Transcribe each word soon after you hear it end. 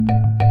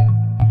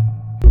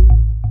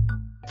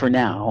for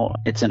now,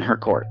 it's in her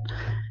court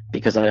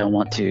because I don't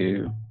want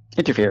to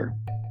interfere.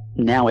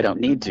 Now I don't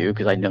need to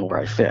because I know where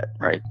I fit,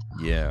 right?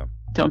 Yeah.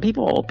 So when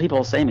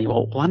people say to me,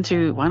 well, why don't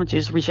you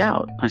just reach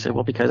out? I said,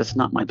 well, because it's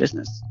not my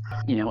business,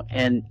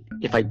 and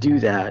if I do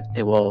that,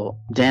 it will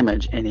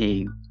damage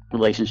any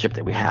relationship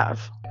that we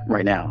have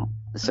right now.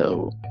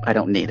 So I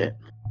don't need it.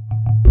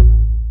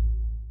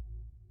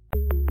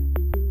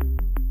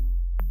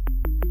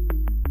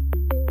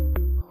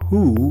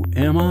 Who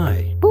am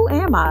I? Who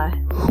am I?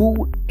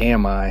 Who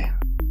am I?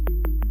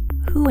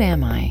 Who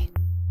am I?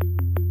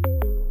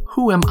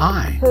 Who am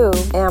I? Who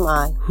am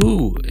I?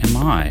 Who am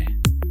I?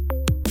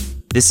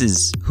 This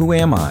is Who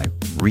Am I,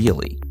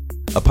 Really?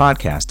 A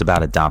podcast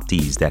about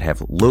adoptees that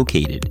have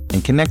located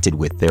and connected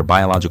with their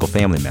biological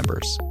family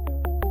members.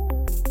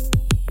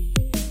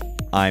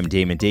 I'm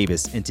Damon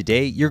Davis, and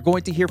today you're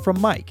going to hear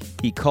from Mike.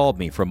 He called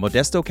me from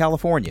Modesto,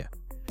 California.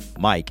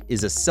 Mike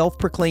is a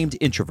self-proclaimed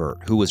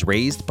introvert who was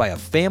raised by a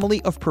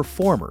family of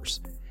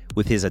performers.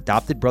 With his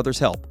adopted brother's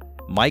help,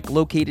 Mike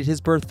located his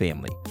birth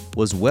family,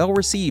 was well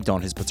received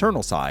on his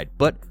paternal side,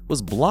 but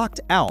was blocked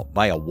out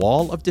by a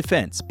wall of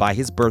defense by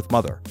his birth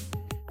mother.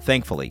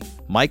 Thankfully,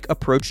 Mike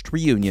approached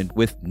reunion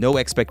with no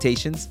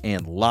expectations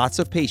and lots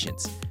of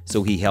patience,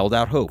 so he held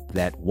out hope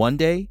that one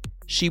day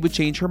she would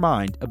change her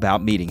mind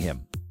about meeting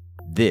him.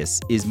 This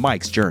is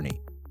Mike's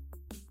journey.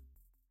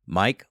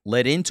 Mike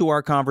led into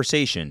our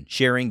conversation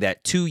sharing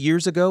that 2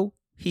 years ago,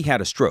 he had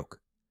a stroke.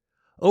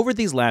 Over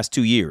these last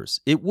 2 years,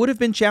 it would have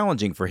been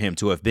challenging for him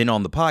to have been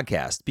on the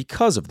podcast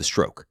because of the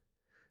stroke.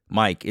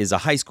 Mike is a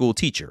high school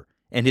teacher,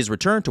 and his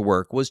return to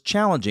work was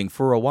challenging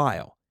for a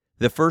while.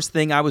 The first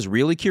thing I was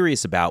really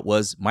curious about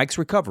was Mike's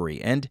recovery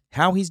and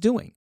how he's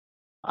doing.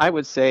 I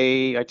would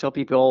say, I tell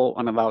people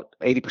I'm about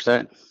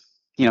 80%.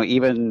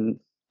 Even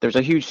there's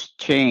a huge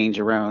change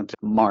around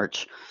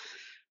March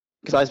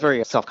because I was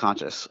very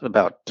self-conscious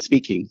about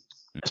speaking,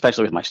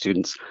 especially with my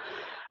students.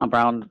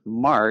 Around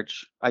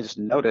March, I just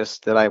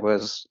noticed that I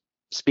was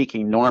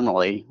speaking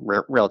normally,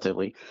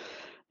 relatively,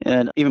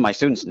 and even my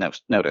students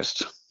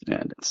noticed.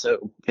 And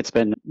so it's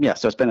been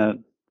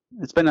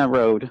a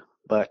road,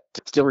 but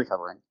still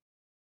recovering.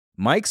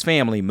 Mike's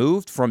family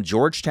moved from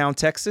Georgetown,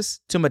 Texas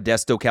to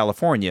Modesto,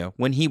 California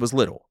when he was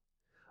little.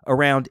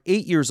 Around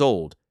 8 years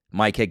old,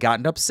 Mike had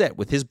gotten upset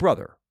with his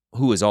brother,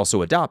 who is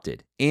also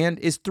adopted and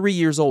is 3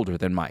 years older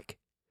than Mike.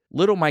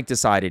 Little Mike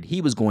decided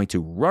he was going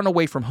to run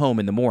away from home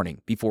in the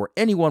morning before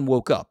anyone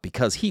woke up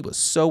because he was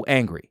so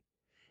angry.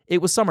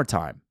 It was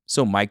summertime,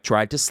 so Mike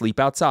tried to sleep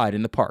outside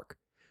in the park.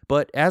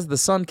 But as the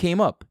sun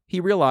came up, he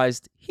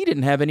realized he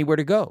didn't have anywhere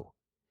to go.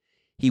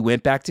 He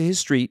went back to his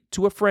street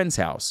to a friend's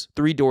house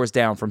 3 doors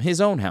down from his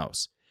own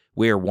house,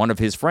 where one of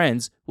his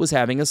friends was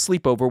having a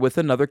sleepover with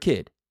another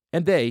kid,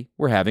 and they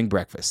were having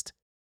breakfast.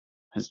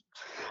 His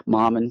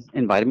mom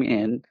invited me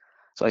in,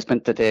 so I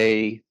spent the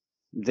day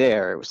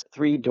there. It was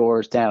 3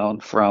 doors down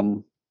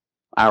from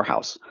our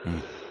house.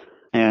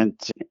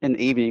 And in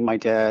the evening, my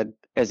dad,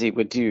 as he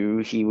would do,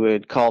 he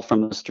would call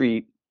from the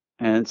street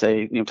and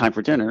say, time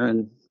for dinner.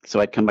 And so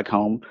I'd come back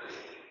home.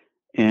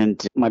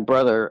 And my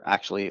brother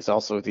actually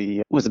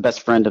was the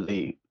best friend of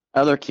the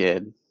other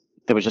kid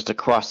that was just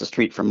across the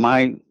street from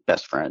my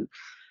best friend.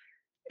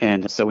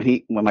 And so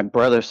when my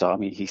brother saw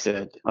me, he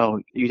said, "Oh,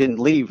 you didn't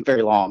leave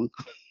very long."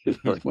 I was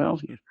like, well,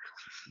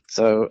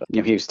 so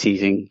he was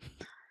teasing.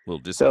 A little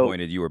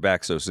disappointed you were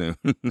back so soon.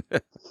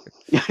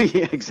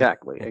 Yeah,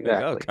 exactly.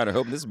 I was kind of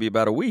hoping this would be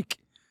about a week.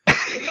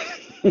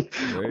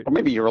 Right. Or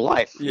maybe your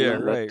life. Yeah,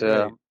 right.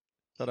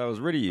 Thought I was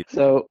rid of you.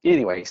 So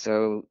anyway,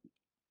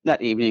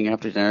 that evening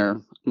after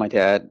dinner, my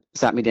dad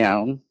sat me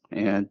down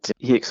and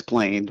he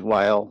explained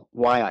why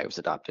I was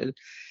adopted.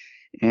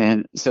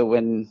 And so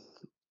when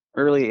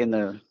early in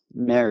the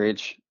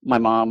marriage, my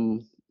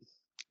mom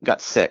got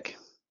sick.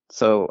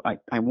 So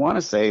I want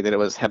to say that it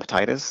was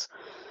hepatitis,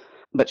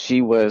 but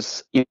she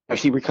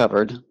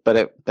recovered,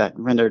 but that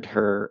rendered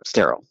her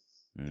sterile.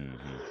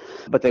 Mm-hmm.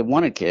 But they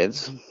wanted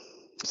kids,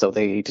 so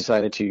they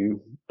decided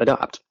to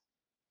adopt.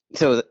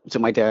 So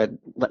my dad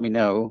let me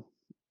know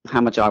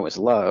how much I was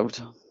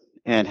loved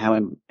and how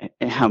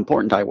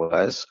important I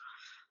was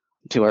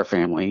to our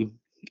family.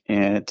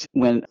 And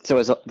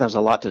there's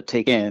a lot to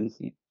take in,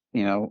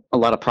 a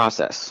lot of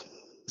process.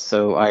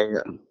 So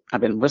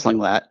I've been wrestling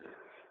that,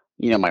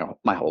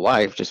 my whole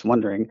life, just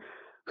wondering,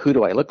 who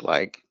do I look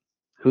like?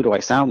 Who do I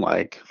sound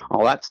like?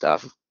 All that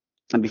stuff.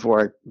 And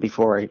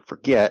before I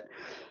forget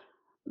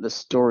the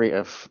story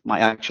of my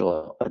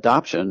actual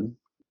adoption,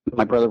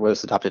 my brother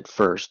was adopted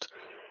first.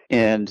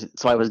 And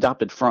so I was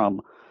adopted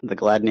from the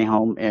Gladney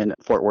home in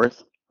Fort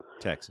Worth,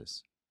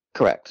 Texas.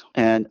 Correct.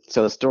 And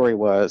so the story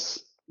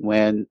was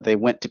when they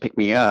went to pick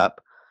me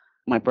up,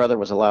 my brother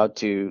was allowed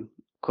to,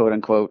 quote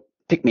unquote,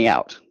 pick me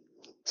out.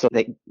 So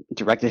they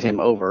directed him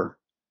over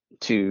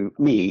to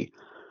me.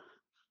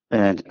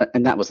 And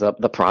that was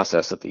the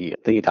process of the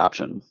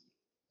adoption.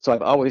 So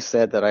I've always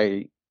said that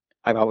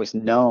I've always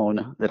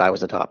known that I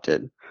was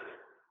adopted,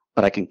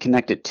 but I can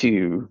connect it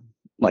to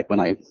like when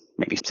I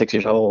maybe 6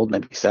 years old,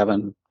 maybe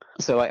 7.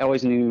 So I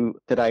always knew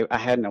that I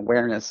had an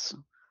awareness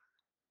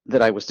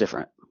that I was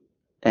different.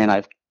 and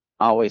I've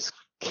always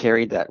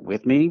carried that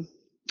with me.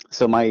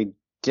 So my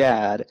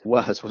dad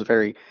was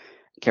very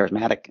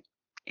charismatic,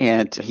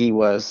 and he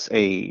was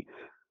a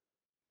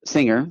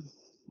singer,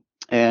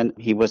 and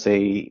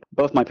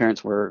both my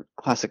parents were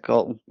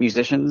classical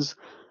musicians,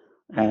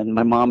 and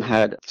my mom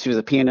she was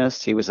a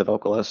pianist, he was a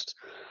vocalist,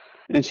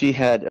 and she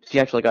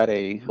actually got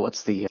a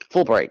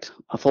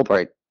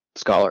Fulbright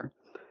scholar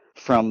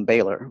from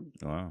Baylor.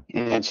 Wow.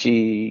 And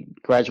she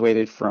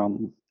graduated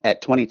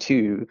at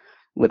 22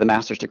 with a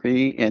master's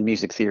degree in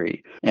music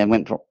theory and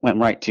went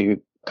right to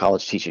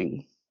college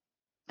teaching.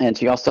 And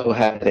she also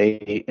had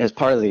as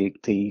part of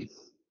the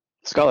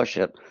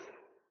scholarship,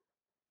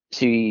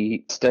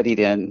 she studied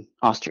in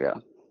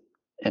Austria.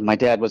 And my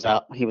dad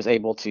he was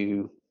able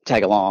to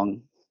tag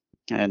along,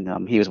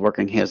 and he was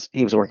working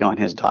on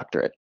his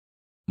doctorate.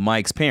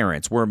 Mike's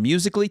parents were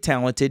musically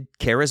talented,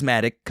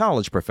 charismatic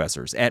college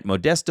professors at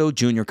Modesto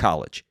Junior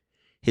College.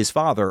 His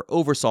father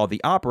oversaw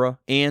the opera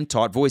and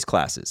taught voice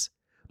classes.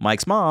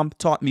 Mike's mom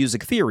taught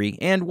music theory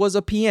and was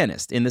a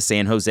pianist in the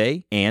San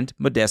Jose and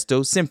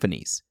Modesto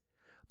symphonies.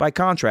 By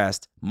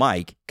contrast,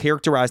 Mike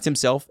characterized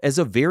himself as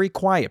a very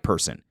quiet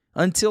person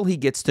until he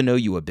gets to know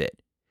you a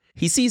bit.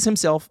 He sees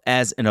himself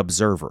as an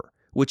observer,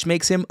 which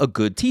makes him a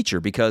good teacher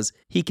because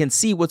he can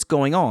see what's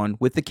going on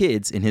with the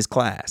kids in his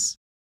class.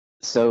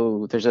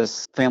 So there's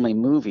this family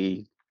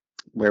movie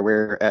where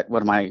we're at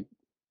one of my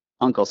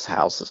uncle's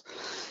houses.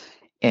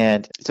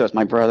 And so it's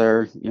my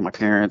brother, my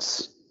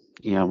parents,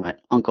 my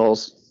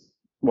uncle's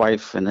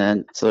wife, and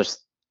then so there's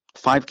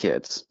 5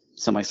 kids.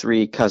 So my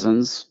 3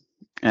 cousins,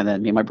 and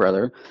then me and my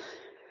brother.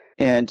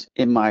 And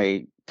in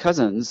my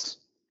cousins,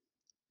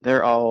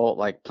 they're all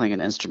like playing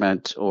an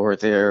instrument, or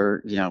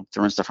they're,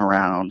 throwing stuff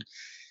around.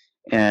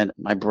 And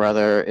my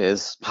brother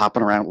is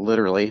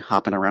literally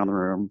hopping around the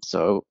room.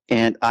 So,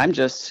 and I'm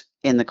just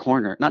in the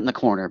corner, not in the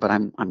corner, but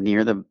I'm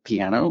near the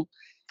piano,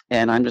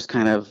 and I'm just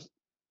kind of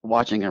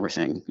watching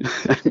everything,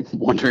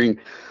 wondering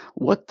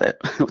what the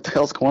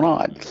hell's going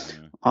on,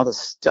 all this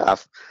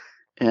stuff.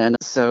 And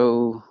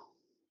so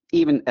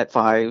even at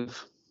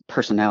 5,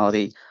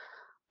 personality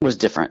was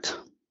different.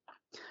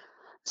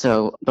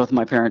 So both of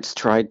my parents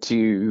tried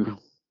to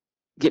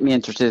get me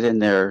interested in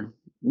their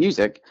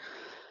music,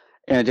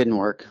 and it didn't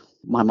work.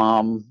 My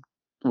mom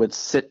would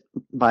sit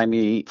by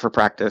me for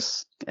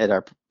practice at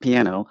our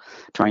piano,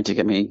 trying to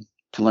get me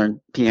to learn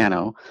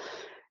piano.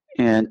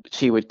 And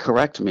she would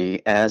correct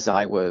me as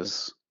I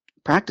was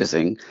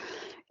practicing,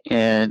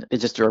 and it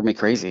just drove me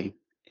crazy.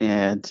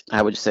 And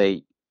I would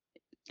say,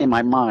 in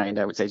my mind,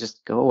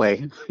 just go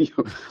away,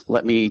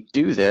 let me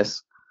do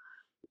this.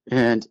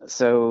 And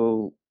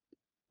so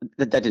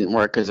that didn't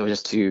work because it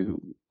was too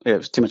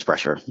much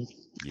pressure.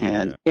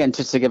 Yeah. And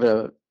just to give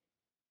a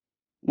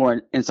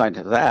more insight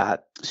into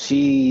that,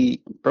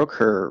 she broke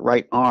her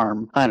right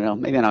arm, I don't know,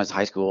 maybe when I was in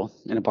high school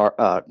in a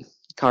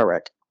car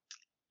wreck.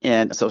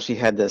 And so she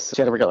had a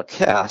regular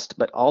cast,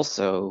 but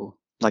also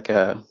like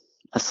a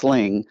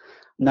sling,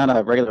 not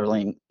a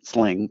regular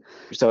sling.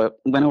 So it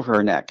went over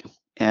her neck,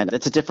 and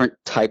it's a different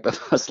type of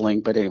a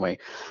sling, but anyway.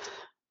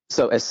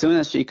 So as soon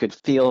as she could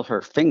feel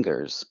her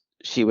fingers,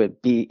 she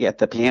would be at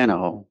the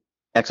piano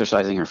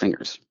exercising her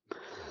fingers.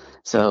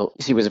 So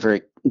she was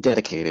very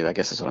dedicated, I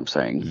guess is what I'm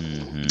saying.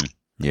 Mm-hmm.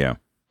 Yeah.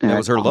 That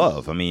was her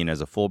love. I mean, as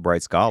a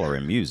Fulbright scholar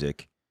in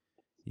music,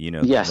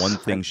 yes. One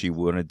thing she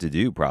wanted to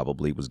do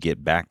probably was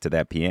get back to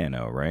that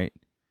piano, right?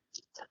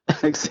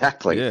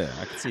 Exactly. Yeah,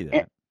 I can see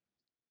that.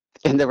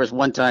 And there was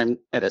one time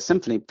at a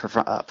symphony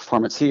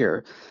performance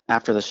here,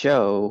 after the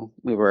show,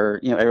 we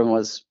were, everyone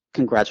was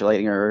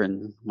congratulating her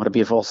and what a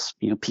beautiful,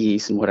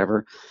 piece and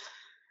whatever.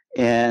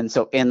 And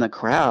so in the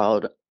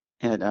crowd,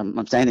 and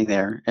I'm standing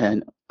there,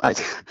 and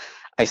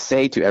I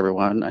say to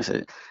everyone, I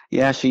said,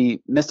 yeah,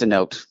 she missed a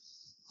note.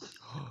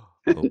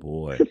 Oh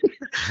boy.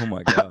 Oh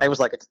my God. I was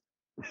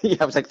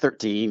like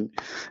 13,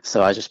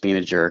 so I was just being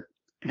a jerk.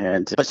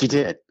 But she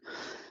did,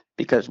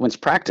 because when she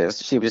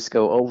practiced, she would just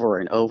go over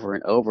and over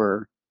and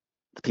over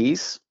the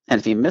piece, and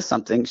if you missed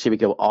something, she would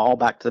go all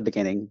back to the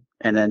beginning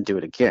and then do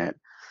it again.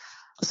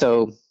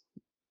 So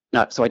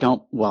I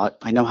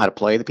know how to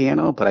play the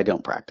piano, but I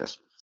don't practice.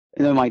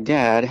 And then my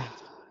dad,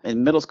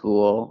 in middle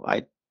school,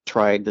 I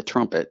tried the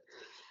trumpet,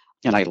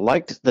 and I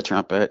liked the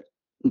trumpet,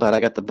 but I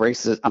got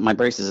my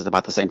braces at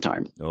about the same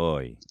time.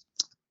 Oy.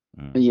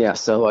 Yeah,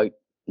 so I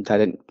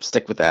didn't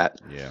stick with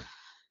that. Yeah.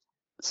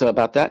 So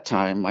about that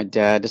time, my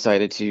dad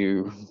decided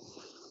to,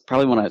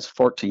 probably when I was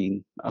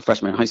 14, a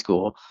freshman in high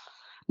school,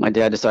 my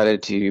dad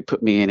decided to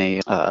put me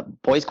in a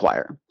boys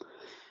choir,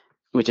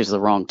 which is the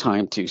wrong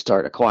time to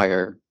start a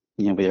choir,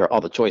 with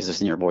all the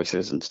choices in your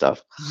voices and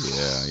stuff.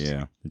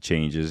 Yeah. It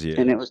changes, yeah.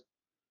 And it was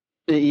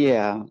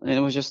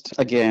just,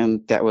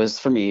 again, that was,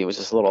 for me, it was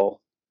just a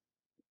little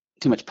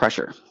too much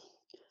pressure.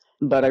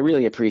 But I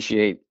really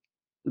appreciate,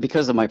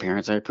 because of my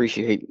parents, I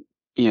appreciate,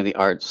 the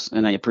arts,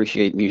 and I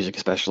appreciate music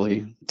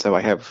especially.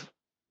 So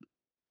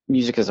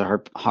music is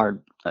a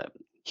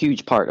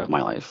huge part of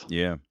my life.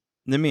 Yeah.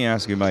 Let me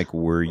ask you, Mike,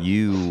 were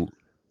you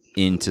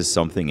into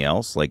something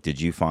else? Like, did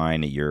you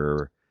find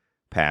your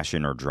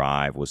passion or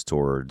drive was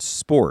towards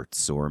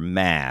sports or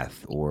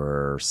math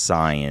or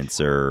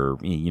science or,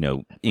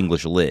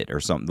 English lit or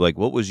something. Like,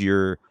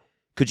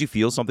 could you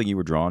feel something you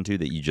were drawn to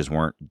that you just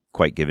weren't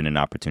quite given an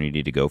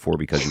opportunity to go for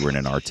because you were in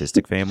an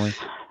artistic family?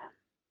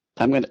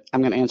 I'm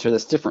gonna answer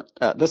this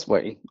this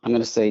way. I'm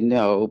gonna say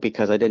no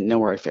because I didn't know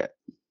where I fit.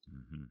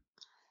 Mm-hmm.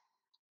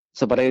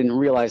 So, but I didn't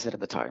realize it at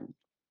the time,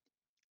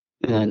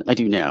 and I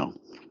do now.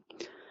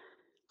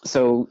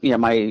 So, yeah,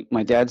 my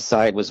dad's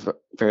side was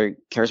very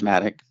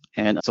charismatic,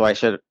 and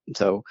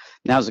so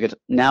now's a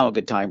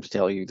good time to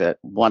tell you that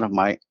one of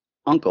my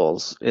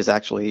uncles is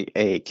actually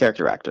a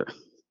character actor.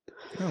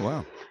 Oh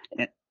wow!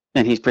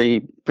 And he's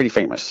pretty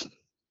famous.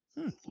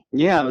 Hmm.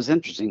 Yeah, it was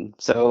interesting.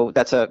 So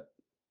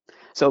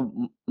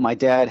my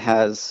dad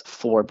had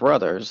 4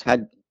 brothers,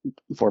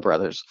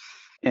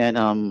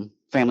 and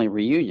family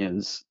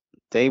reunions,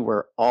 they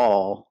were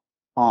all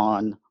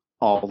on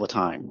all the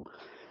time,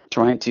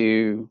 trying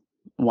to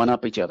one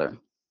up each other.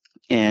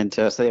 And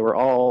so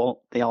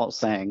they all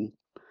sang.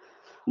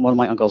 One of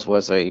my uncles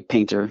was a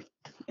painter,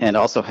 and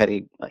also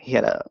he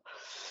had a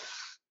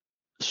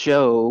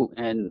show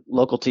in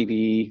local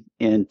TV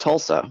in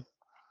Tulsa.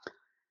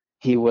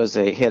 He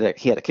had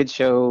a kids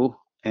show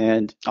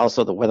and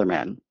also the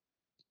weatherman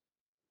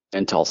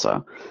in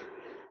Tulsa.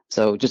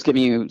 So just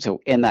giving you, so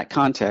in that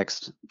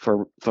context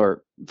for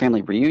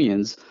family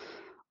reunions,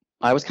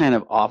 I was kind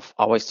of off,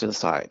 always to the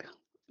side.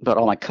 But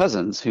all my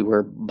cousins who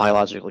were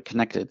biologically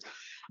connected,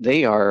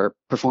 they are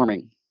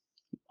performing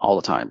all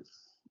the time.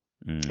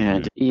 Mm-hmm.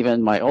 And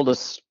even my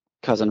oldest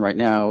cousin right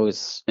now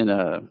is in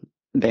a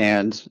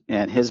band,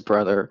 and his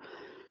brother,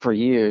 for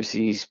years,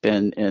 he's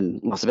been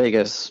in Las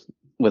Vegas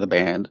with a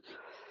band.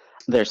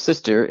 Their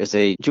sister is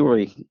a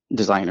jewelry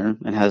designer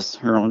and has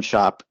her own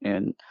shop,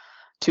 and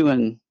 2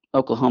 in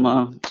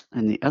Oklahoma,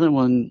 and the other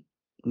one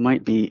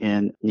might be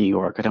in New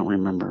York. I don't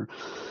remember.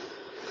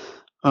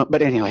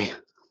 But anyway,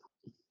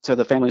 so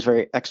the family's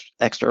very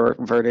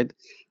extroverted,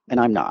 and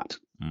I'm not.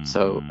 Mm-hmm.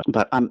 So,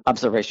 but I'm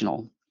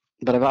observational.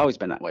 But I've always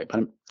been that way.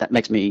 But that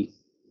makes me,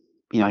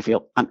 I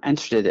feel I'm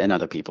interested in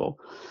other people,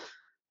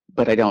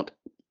 but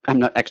I'm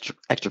not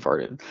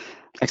extroverted,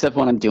 except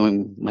when I'm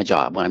doing my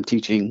job. When I'm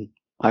teaching,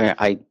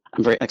 I'm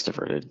very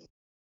extroverted.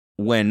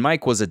 When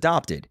Mike was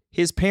adopted,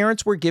 his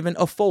parents were given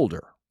a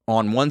folder.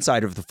 On one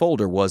side of the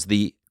folder was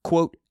the,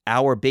 quote,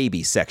 "Our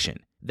Baby"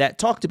 section that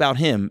talked about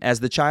him as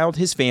the child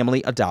his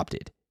family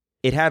adopted.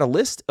 It had a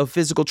list of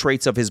physical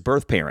traits of his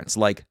birth parents,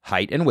 like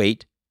height and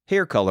weight,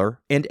 hair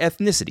color, and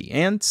ethnicity,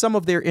 and some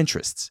of their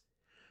interests.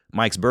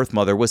 Mike's birth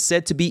mother was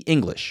said to be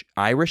English,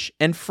 Irish,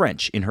 and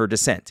French in her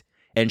descent,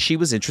 and she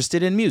was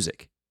interested in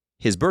music.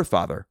 His birth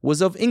father was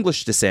of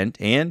English descent,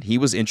 and he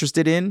was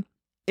interested in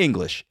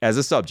English as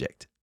a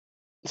subject.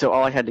 So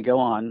all I had to go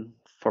on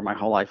for my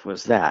whole life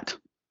was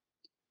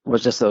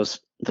just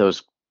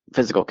those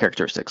physical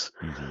characteristics.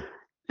 Mm-hmm.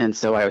 And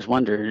so I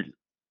wondered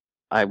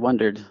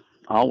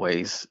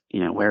always,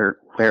 where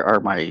are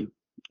my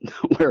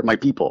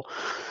people?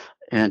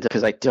 And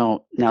because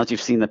now that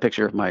you've seen the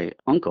picture of my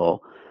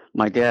uncle,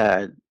 my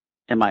dad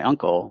and my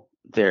uncle,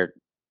 they're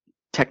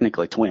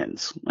technically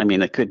twins. I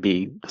mean, it could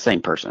be the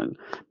same person.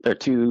 They're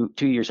 2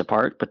 years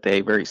apart, but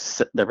they're very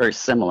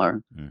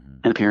similar Mm-hmm.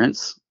 in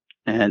appearance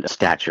and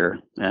stature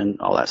and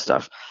all that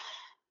stuff.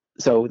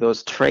 So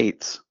those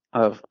traits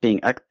of being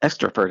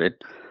extroverted,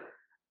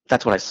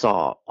 that's what I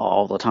saw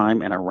all the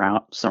time and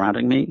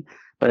surrounding me,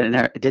 but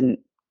it didn't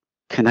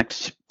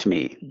connect to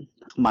me.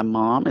 My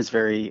mom was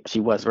very,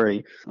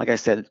 like I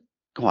said,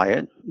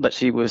 quiet, but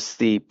she was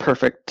the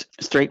perfect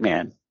straight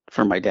man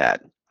for my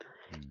dad.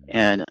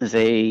 And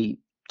they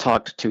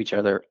talked to each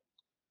other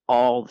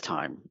all the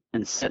time,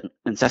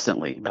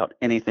 incessantly about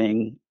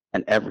anything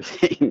and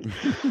everything.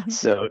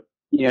 So,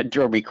 it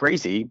drove me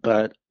crazy.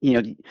 But,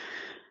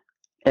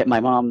 at my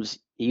mom's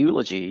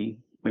eulogy,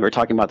 we were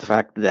talking about the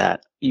fact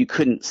that you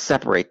couldn't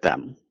separate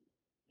them.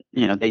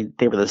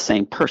 They were the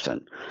same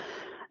person,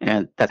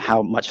 and that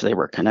how much they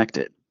were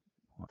connected.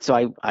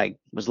 So I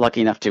was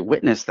lucky enough to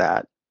witness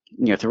that,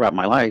 throughout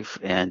my life.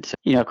 And,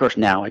 of course,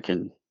 now I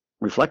can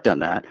reflect on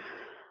that.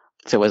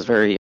 So it was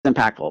very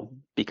impactful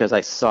because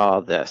I saw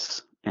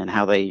this and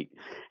how they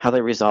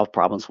resolved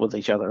problems with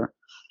each other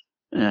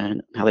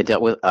and how they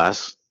dealt with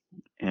us.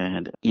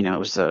 And, it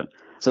was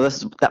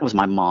that was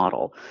my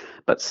model.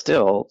 But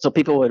still, so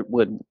people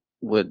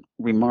would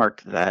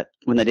remark that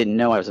when they didn't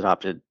know I was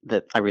adopted,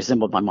 that I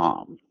resembled my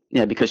mom.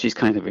 Yeah, because she's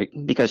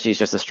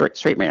just a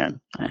straight man.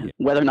 And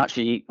whether or not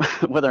she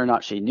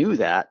knew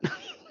that,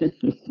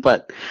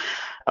 but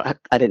I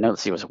didn't know that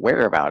she was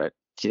aware about it.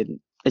 She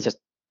didn't. It just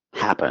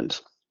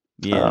happened.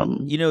 Yeah.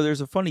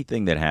 There's a funny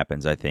thing that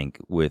happens, I think,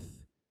 with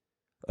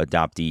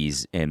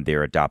adoptees and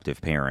their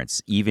adoptive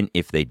parents. Even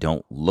if they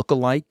don't look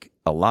alike,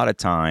 a lot of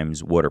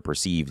times what are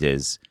perceived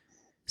as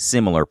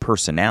similar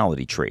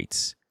personality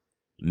traits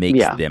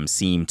makes them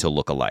seem to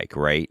look alike,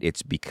 right?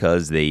 It's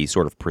because they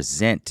sort of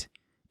present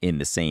in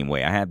the same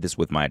way. I had this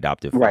with my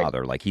adoptive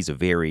father. Like, he's a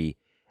very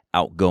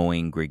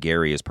outgoing,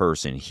 gregarious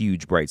person,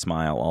 huge, bright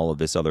smile, all of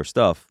this other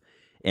stuff.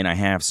 And I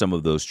have some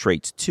of those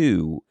traits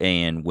too.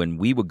 And when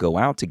we would go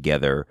out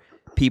together,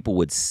 people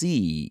would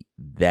see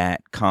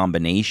that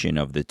combination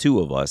of the two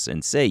of us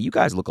and say, you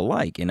guys look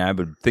alike. And I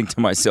would think to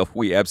myself,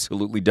 we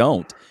absolutely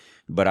don't.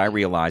 But I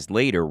realized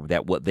later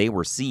that what they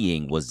were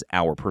seeing was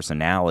our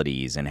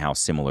personalities and how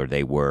similar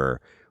they were,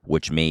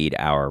 which made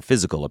our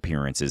physical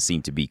appearances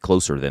seem to be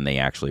closer than they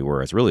actually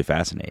were. It's really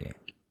fascinating.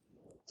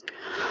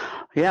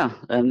 Yeah,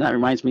 and that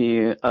reminds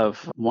me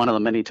of one of the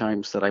many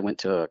times that I went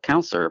to a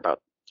counselor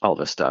about all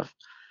this stuff.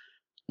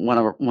 One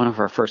of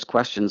our first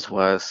questions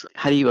was,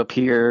 how do you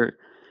appear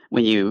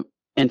when you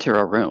enter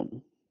a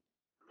room?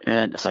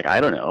 And it's like, I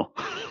don't know.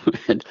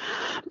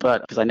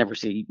 But because I never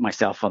see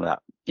myself on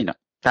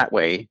that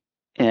way.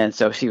 And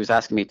so she was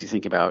asking me to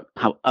think about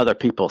how other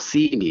people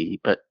see me,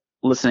 but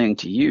listening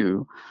to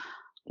you,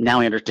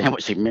 now I understand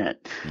what she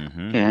meant.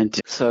 Mm-hmm. And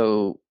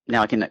so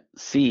now I can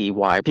see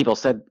why people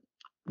said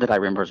that I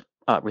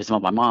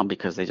resembled my mom,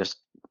 because I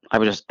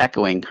was just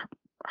echoing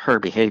her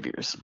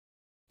behaviors.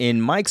 In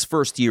Mike's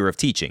first year of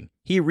teaching,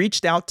 he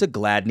reached out to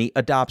Gladney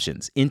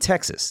Adoptions in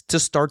Texas to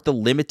start the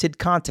limited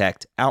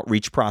contact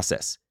outreach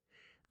process.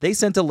 They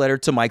sent a letter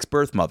to Mike's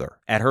birth mother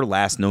at her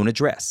last known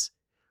address.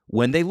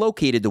 When they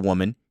located the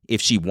woman,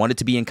 if she wanted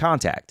to be in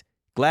contact,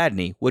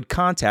 Gladney would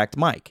contact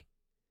Mike.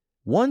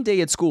 One day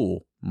at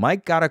school,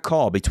 Mike got a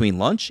call between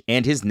lunch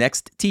and his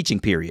next teaching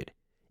period.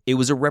 It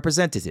was a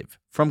representative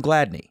from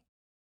Gladney.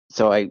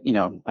 So I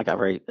got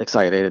very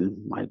excited and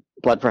my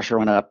blood pressure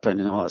went up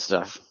and all that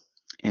stuff.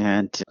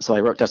 And so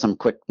I wrote down some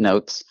quick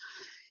notes.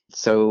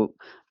 So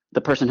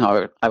the person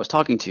who I was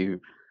talking to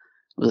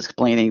was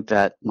explaining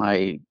that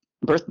my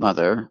birth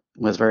mother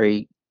was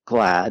very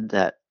glad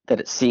that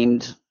it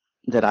seemed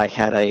that I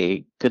had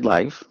a good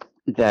life,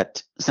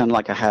 that sounded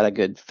like I had a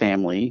good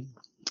family,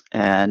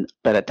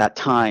 but at that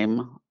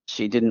time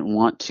she didn't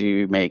want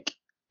to make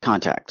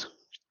contact.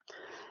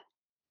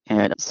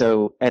 And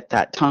so at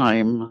that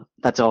time,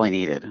 that's all I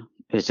needed.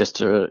 It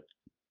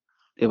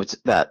was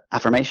that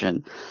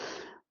affirmation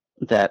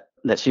that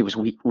she was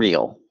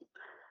real.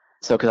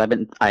 So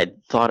because I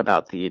had thought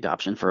about the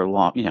adoption for a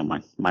long,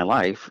 my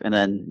life, and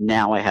then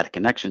now I had a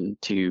connection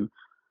to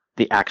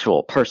the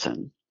actual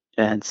person,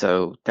 and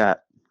so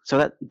that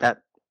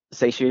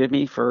satiated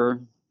me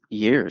for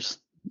years.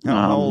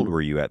 How old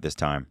were you at this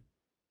time?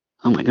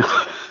 Oh my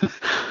God, I'm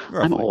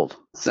Roughly. old.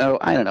 So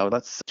I don't know.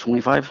 That's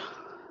 25.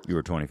 You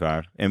were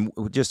 25. And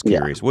just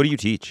curious, What do you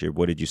teach?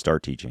 What did you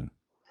start teaching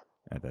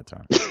at that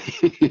time?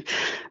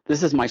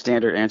 This is my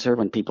standard answer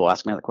when people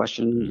ask me that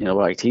question.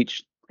 What I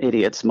teach.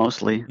 Idiots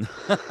mostly.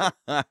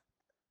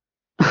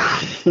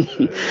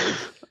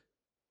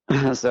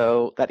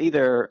 So that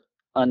either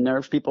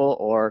unnerves people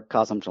or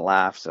cause them to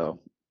laugh. So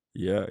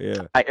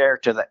Yeah. I err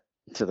to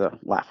the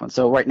laugh one.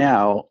 So right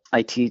now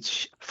I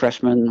teach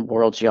freshman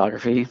world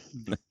geography.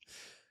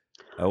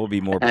 I will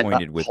be more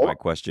pointed with my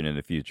question in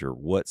the future.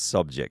 What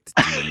subject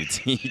do you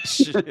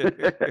teach?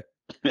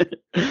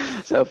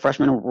 So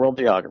freshman world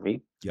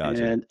geography.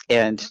 Gotcha.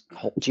 And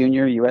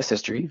junior U.S.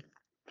 history.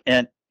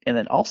 And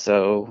then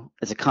also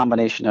it's a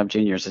combination of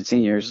juniors and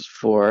seniors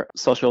for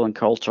social and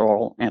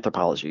cultural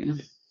anthropology.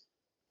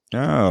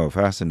 Oh,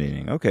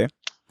 fascinating. Okay.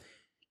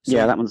 So,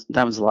 yeah, that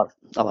one's a lot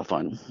of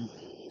fun.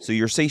 So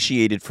you're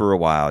satiated for a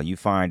while. You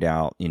find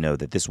out,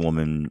 that this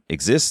woman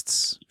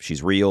exists.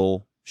 She's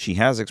real. She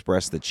has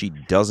expressed that she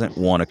doesn't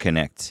want to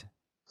connect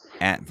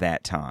at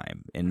that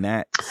time. And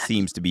that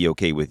seems to be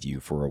okay with you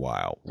for a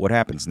while. What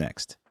happens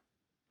next?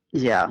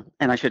 Yeah.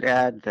 And I should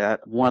add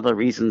that one of the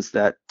reasons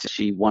that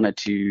she wanted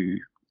to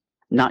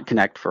not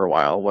connect for a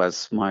while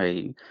was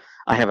I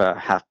have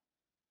a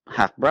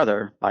half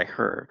brother by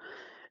her,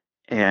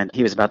 and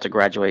he was about to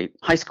graduate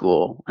high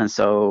school. And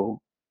so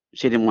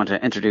she didn't want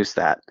to introduce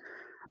that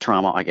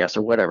trauma, I guess,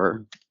 or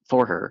whatever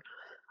for her.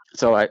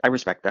 So I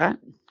respect that.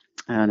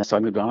 And so I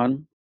moved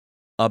on.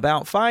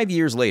 About 5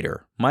 years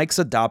later, Mike's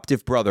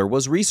adoptive brother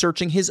was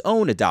researching his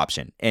own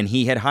adoption, and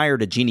he had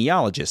hired a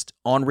genealogist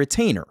on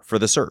retainer for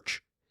the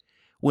search.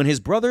 When his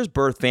brother's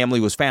birth family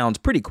was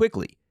found pretty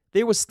quickly,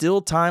 there was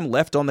still time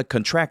left on the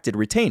contracted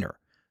retainer,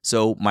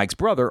 so Mike's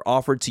brother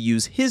offered to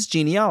use his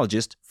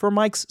genealogist for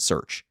Mike's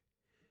search.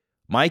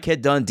 Mike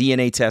had done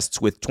DNA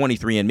tests with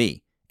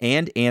 23andMe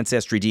and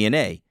Ancestry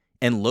DNA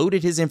and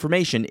loaded his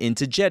information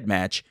into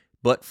GEDmatch,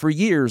 but for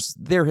years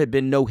there had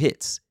been no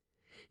hits.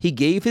 He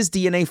gave his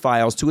DNA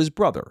files to his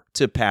brother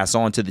to pass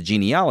on to the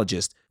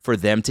genealogist for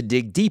them to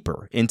dig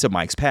deeper into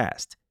Mike's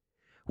past.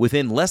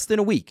 Within less than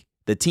a week,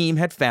 the team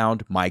had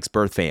found Mike's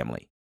birth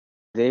family.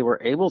 They were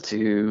able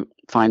to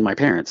find my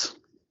parents.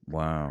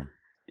 Wow.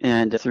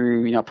 And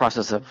through a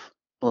process of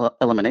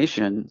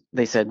elimination,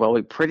 they said, well,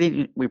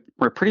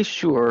 we're pretty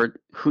sure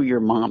who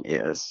your mom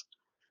is.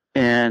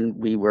 And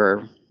we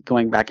were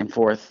going back and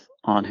forth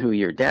on who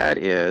your dad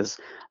is,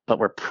 but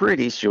we're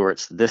pretty sure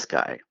it's this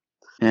guy.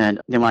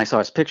 And then when I saw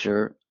his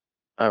picture,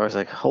 I was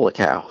like, holy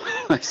cow.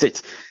 I said,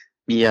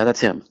 yeah, that's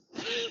him.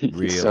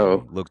 Really?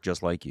 So, looked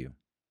just like you.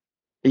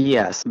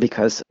 Yes,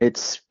 because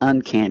it's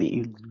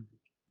uncanny.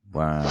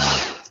 Wow.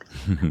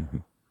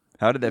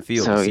 How did that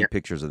feel So, to see yeah.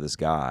 pictures of this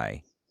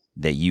guy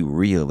that you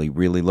really,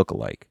 really look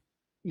alike?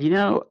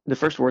 The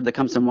first word that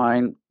comes to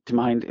mind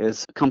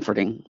is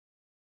comforting.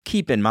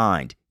 Keep in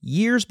mind,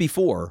 years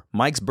before,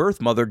 Mike's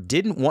birth mother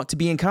didn't want to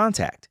be in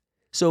contact.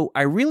 So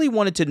I really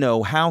wanted to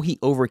know how he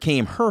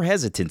overcame her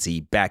hesitancy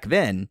back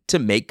then to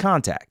make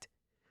contact.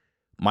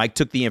 Mike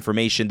took the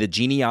information the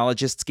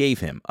genealogists gave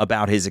him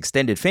about his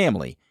extended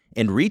family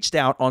and reached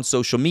out on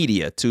social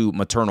media to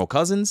maternal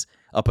cousins,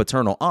 a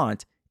paternal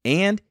aunt,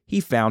 and he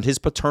found his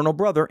paternal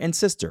brother and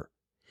sister.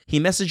 He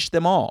messaged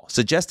them all,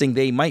 suggesting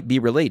they might be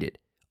related,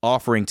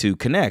 offering to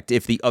connect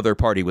if the other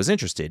party was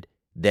interested.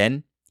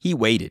 Then he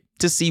waited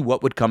to see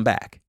what would come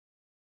back.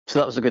 So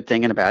that was a good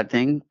thing and a bad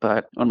thing.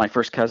 But one of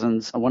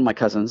my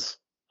cousins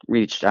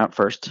reached out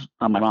first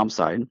on my mom's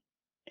side,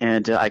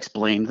 and I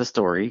explained the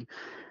story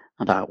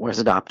about where I was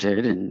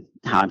adopted and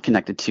how I'm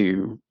connected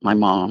to my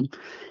mom.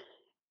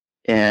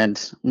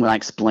 And when I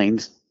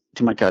explained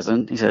to my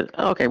cousin, he said,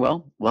 "Oh, okay,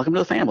 well, welcome to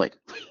the family."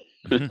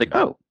 Like,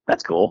 oh,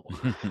 that's cool.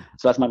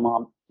 So that's my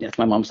mom. Yeah, it's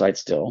my mom's side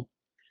still.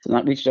 So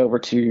I reached over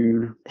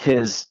to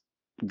his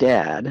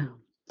dad,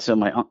 so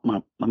my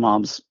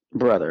mom's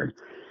brother,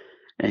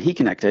 and he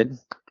connected,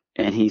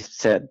 and he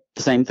said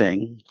the same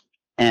thing,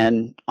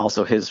 and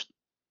also his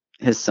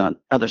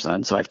other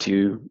son. So I have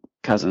two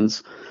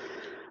cousins.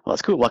 Well,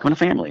 that's cool. Welcome to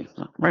family.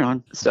 Right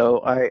on.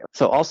 So I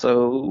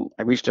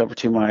reached over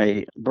to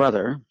my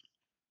brother,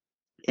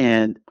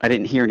 and I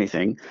didn't hear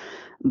anything,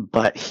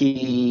 but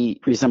he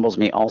resembles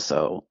me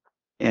also.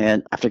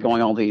 And after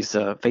going all these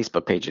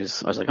Facebook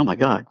pages, I was like, oh my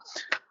God.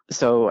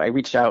 So I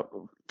reached out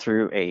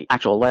through a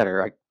actual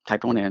letter. I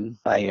typed one in.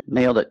 I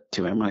mailed it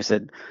to him. I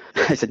said,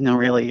 no,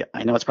 really,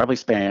 I know it's probably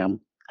spam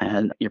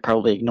and you're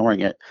probably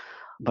ignoring it,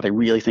 but I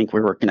really think we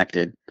were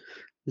connected.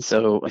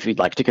 So if you'd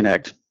like to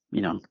connect,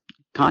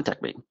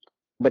 contact me.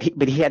 But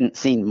he hadn't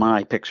seen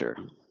my picture.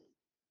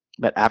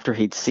 But after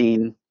he'd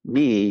seen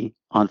me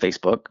on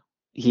Facebook,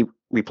 he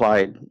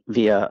replied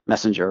via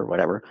Messenger or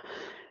whatever.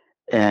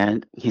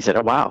 And he said,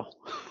 oh, wow,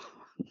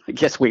 I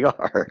guess we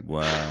are.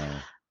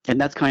 Wow. And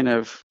that's kind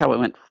of how it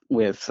went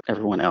with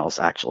everyone else,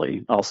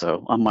 actually,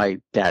 also on my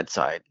dad's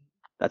side.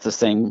 That's the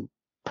same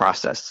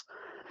process.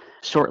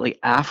 Shortly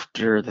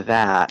after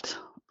that,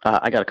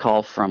 I got a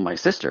call from my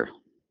sister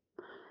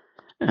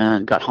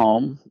and got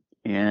home.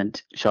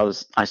 And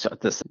I saw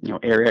this,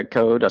 area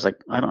code. I was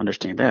like, I don't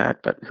understand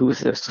that, but who is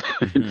this?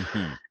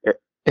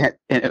 And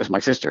it was my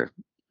sister.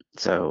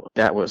 So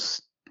it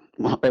was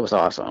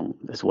awesome.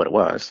 That's what it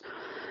was.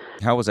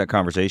 How was that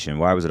conversation?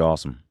 Why was it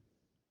awesome?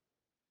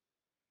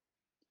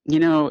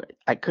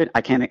 I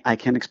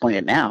can't explain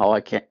it now. I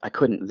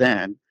couldn't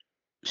then.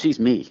 She's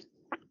me.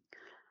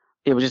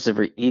 It was just a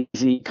very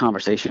easy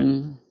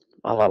conversation,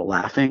 a lot of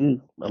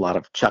laughing, a lot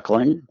of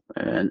chuckling,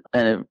 and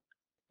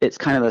it's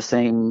kind of the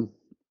same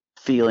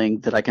feeling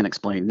that I can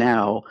explain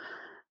now.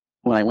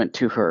 When I went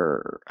to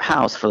her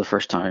house for the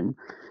first time,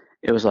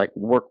 it was like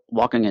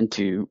walking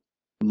into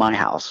my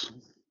house,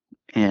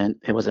 and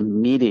it was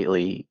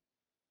immediately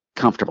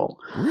comfortable.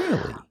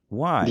 Really?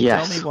 Why?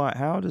 Yes. Tell me why.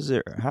 How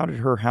did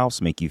her house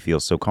make you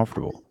feel so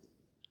comfortable?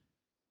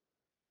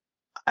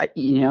 I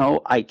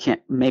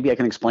can't. Maybe I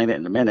can explain it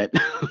in a minute,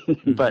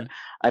 but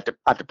I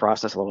have to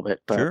process a little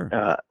bit. But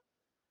Sure.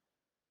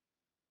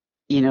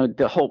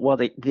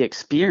 the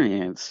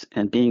experience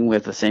and being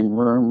with the same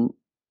room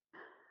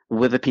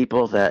with the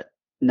people that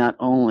not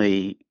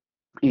only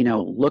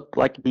look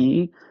like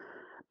me,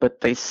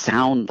 but they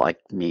sound like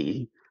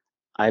me.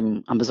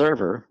 I'm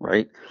observer,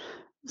 right?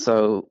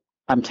 So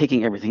I'm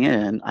taking everything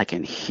in. I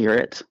can hear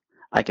it.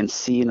 I can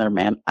see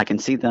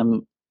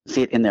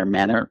see it in their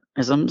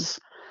mannerisms.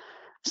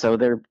 So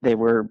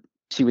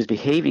she was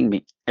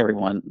behaving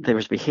they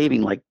was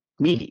behaving like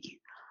me.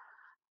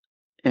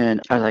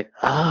 And I was like,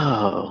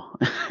 oh,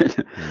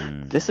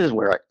 this is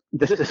where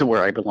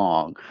I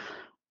belong.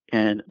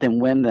 And then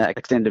when the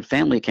extended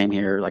family came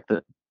here, like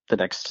the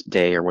next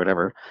day or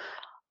whatever,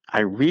 I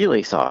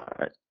really saw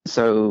it.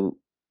 So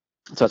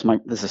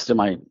this is still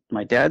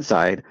my dad's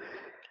side.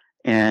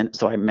 And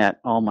so I met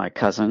all my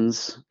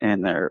cousins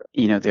and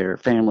their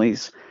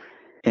families.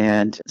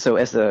 And so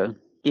as the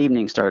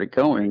evening started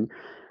going,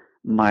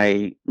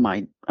 my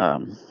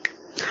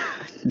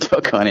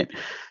joke on it,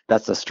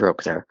 that's a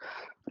stroke there.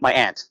 My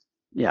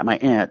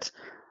aunt,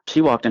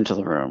 she walked into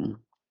the room,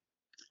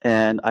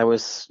 and I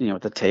was,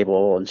 at the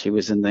table, and she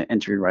was in the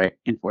entryway.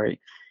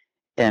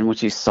 And when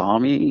she saw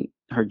me,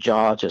 her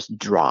jaw just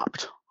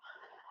dropped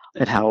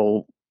at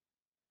how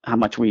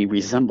much we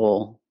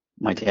resemble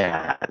my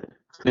dad.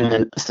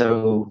 And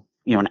so,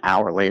 an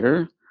hour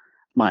later,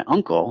 my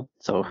uncle,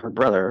 so her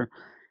brother,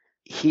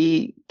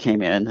 he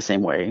came in the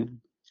same way.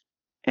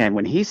 And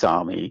when he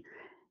saw me,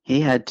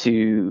 he had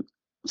to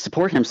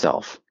support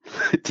himself.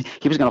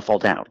 He was going to fall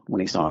down when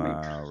he saw me.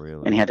 Wow,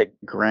 really? And he had to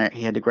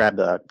grab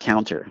the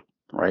counter,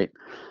 right?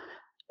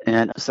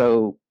 And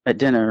so at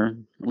dinner,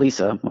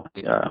 Lisa,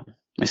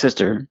 my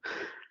sister,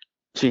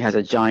 she has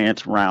a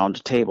giant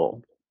round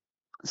table.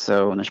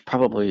 So, and there's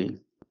probably,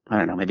 I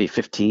don't know, maybe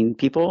 15,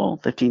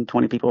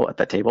 20 people at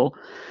that table,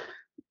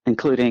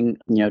 including,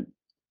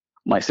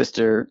 my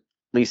sister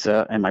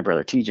Lisa and my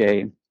brother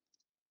TJ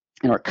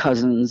and our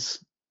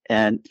cousins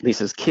and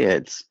Lisa's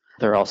kids.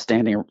 They're all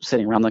sitting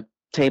around the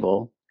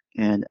table.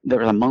 And there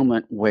was a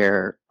moment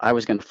where I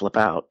was going to flip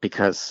out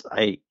because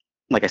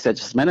like I said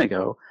just a minute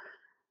ago,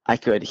 I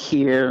could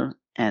hear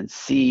and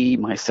see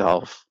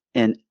myself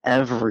in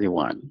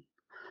everyone.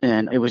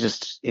 And it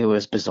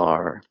was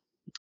bizarre.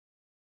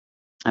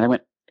 And I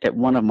went at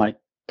one of my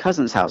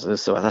cousin's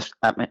houses. So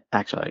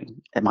actually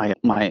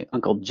at my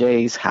Uncle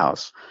Jay's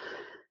house.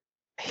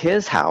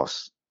 His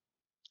house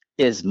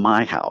is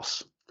my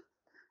house.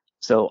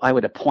 So I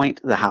would appoint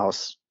the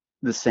house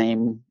the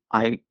same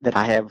that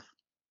I have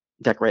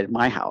decorated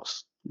my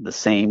house. The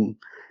same,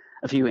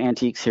 a few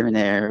antiques here and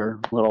there,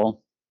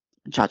 little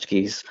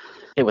tchotchkes.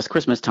 It was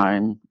Christmas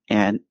time,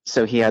 and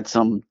so he had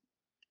some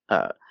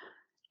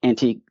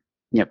antique,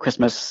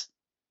 Christmas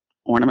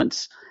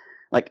ornaments,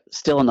 like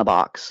still in the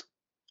box,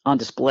 on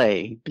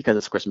display because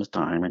it's Christmas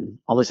time and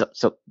all this.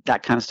 So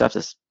that kind of stuff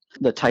is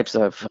the types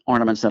of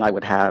ornaments that I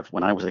would have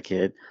when I was a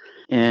kid.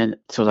 And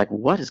so I was like,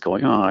 what is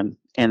going on?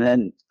 And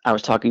then I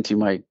was talking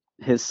to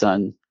his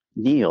son,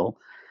 Neil,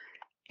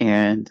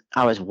 and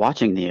I was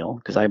watching Neil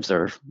because I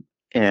observe,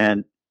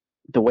 and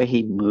the way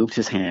he moved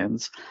his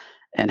hands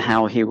and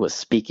how he was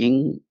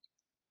speaking,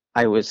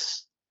 I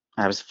was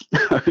I was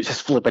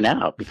just flipping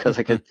out because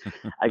I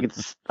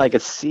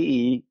could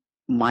see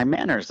my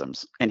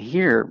mannerisms and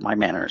hear my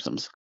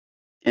mannerisms.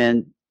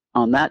 And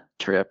on that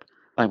trip,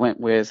 I went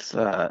with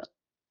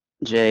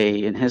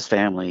Jay and his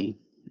family,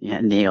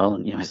 Neil,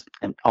 and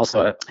and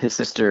also his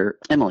sister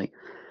Emily.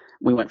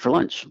 We went for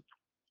lunch,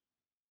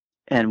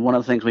 and one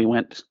of the things we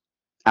went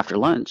after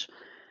lunch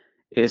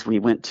is we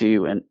went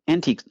to an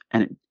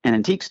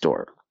antique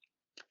store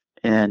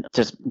and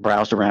just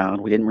browsed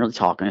around. We didn't really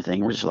talk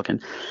anything. We're just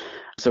looking.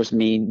 So it's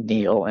me,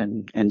 Neil,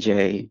 and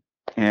Jay,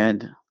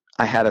 and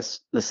I had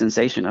the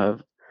sensation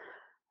of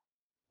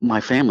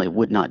my family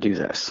would not do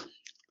this,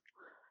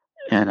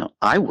 and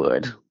I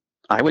would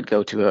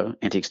go to an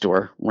antique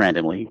store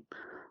randomly,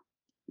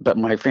 but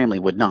my family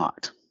would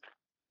not.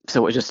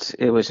 So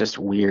it was just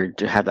weird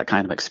to have that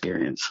kind of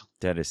experience.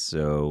 That is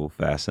so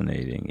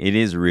fascinating. It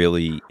is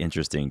really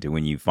interesting to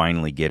when you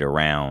finally get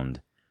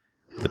around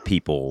the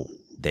people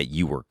that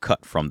you were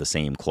cut from the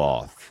same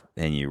cloth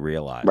and you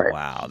realize, Right.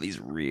 wow, these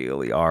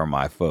really are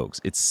my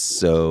folks. It's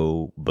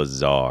so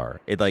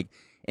bizarre. And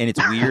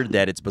it's weird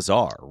that it's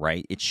bizarre,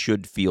 right? It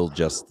should feel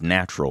just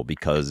natural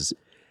because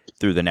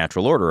through the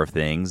natural order of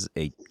things,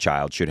 a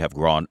child should have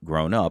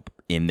grown up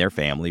in their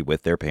family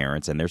with their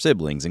parents and their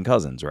siblings and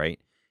cousins, right?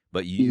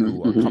 But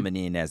you are coming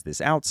in as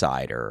this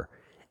outsider,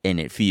 and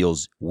it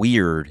feels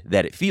weird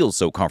that it feels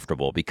so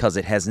comfortable because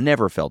it has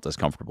never felt as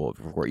comfortable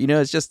before.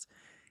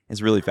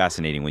 It's really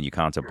fascinating when you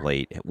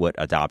contemplate what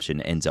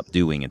adoption ends up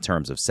doing in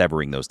terms of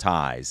severing those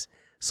ties,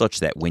 such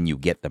that when you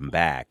get them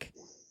back,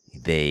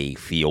 they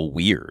feel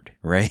weird,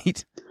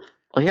 right?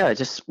 Well, yeah,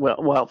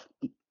 well,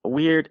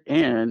 weird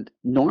and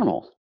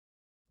normal.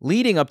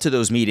 Leading up to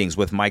those meetings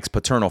with Mike's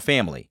paternal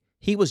family,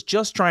 he was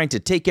just trying to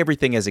take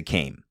everything as it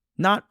came,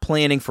 not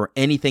planning for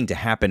anything to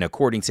happen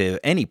according to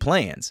any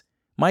plans.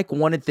 Mike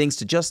wanted things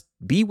to just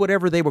be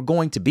whatever they were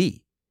going to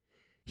be.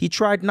 He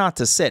tried not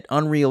to set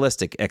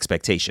unrealistic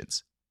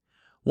expectations.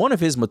 One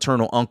of his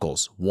maternal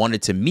uncles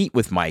wanted to meet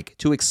with Mike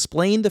to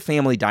explain the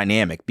family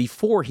dynamic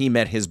before he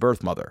met his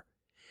birth mother.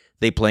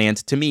 They planned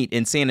to meet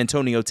in San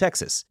Antonio,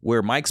 Texas,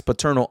 where Mike's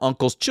paternal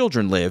uncle's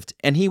children lived,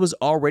 and he was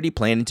already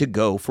planning to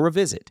go for a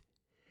visit.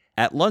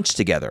 At lunch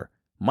together,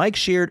 Mike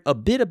shared a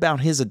bit about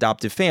his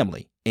adoptive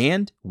family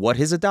and what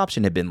his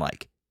adoption had been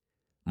like.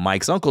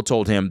 Mike's uncle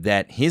told him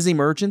that his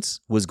emergence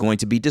was going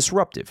to be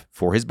disruptive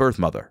for his birth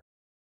mother.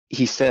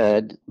 He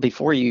said,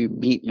 before you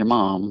meet your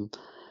mom,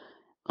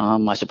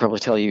 I should probably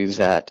tell you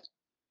that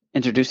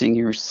introducing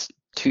you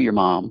to your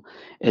mom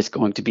is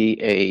going to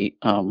be a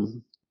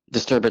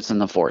disturbance in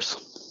the force.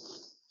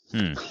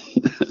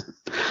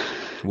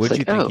 What do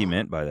you think he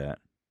meant by that?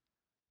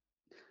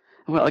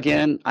 Well,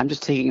 again, I'm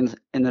just taking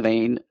in the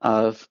vein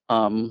of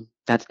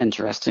that's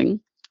interesting.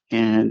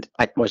 And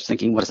I was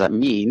thinking, what does that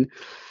mean?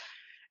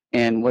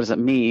 And what does it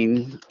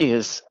mean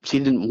is she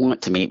didn't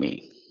want to meet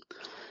me.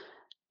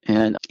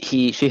 And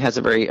she has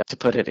a very, to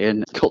put it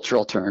in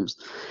cultural terms,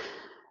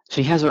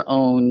 she has her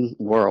own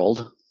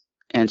world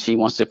and she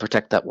wants to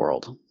protect that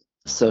world.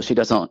 So she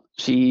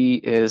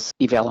is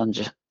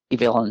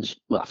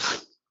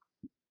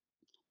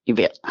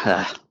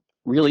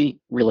really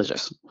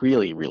religious.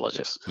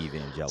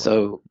 Evangelical.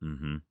 So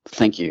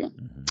thank you.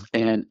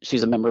 And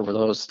she's a member of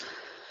those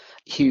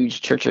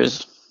huge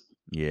churches.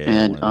 Yeah,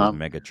 and one of those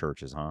mega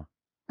churches, huh?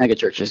 Mega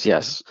churches,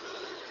 yes.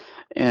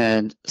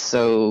 And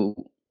so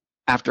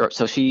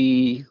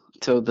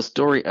the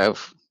story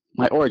of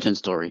my origin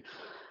story,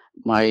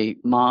 my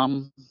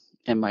mom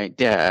and my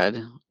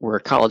dad were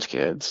college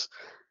kids.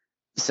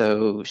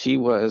 So she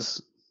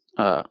was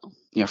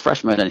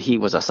freshman and he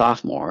was a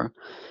sophomore.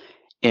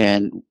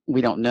 And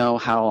we don't know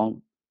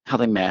how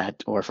they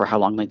met or for how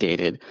long they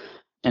dated.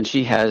 And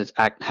she had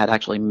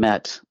actually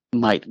met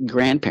my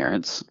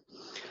grandparents.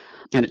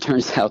 And it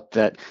turns out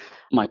that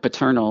my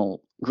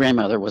paternal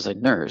grandmother was a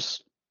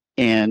nurse,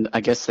 and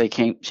I guess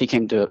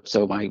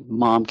so my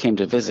mom came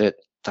to visit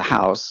the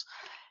house,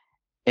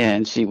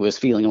 and she was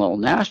feeling a little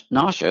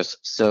nauseous.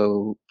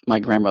 So my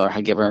grandmother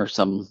had given her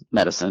some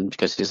medicine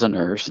because she's a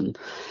nurse, and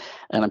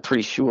I'm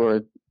pretty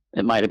sure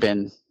it might have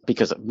been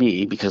because of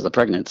me, because of the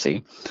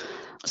pregnancy.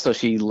 So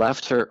she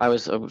left her. I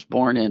was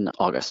born in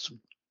August,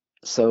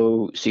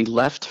 so she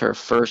left her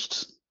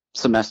first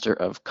semester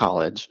of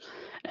college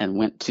and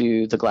went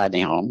to the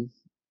Gladney home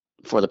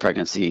for the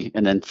pregnancy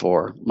and then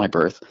for my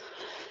birth.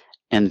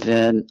 And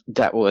then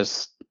that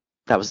was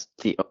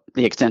the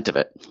extent of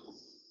it.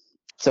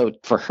 So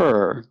for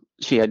her,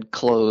 she had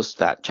closed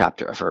that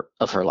chapter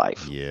of her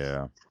life.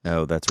 Yeah.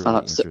 Oh, that's really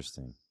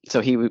interesting.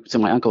 So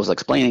my uncle was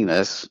explaining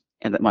this,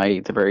 and that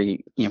the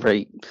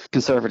very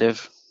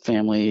conservative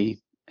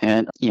family,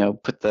 and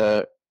put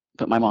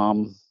my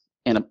mom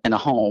in a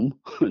home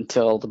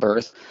until the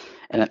birth,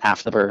 and then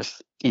after the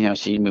birth,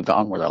 she moved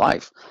on with her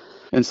life.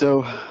 And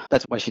so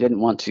that's why she didn't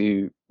want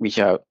to reach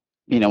out,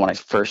 when I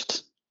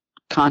first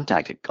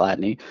contacted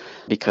Gladney,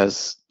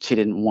 because she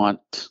didn't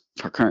want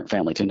her current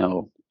family to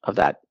know of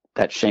that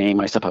shame,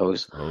 I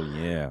suppose. Oh,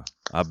 yeah.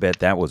 I bet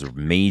that was a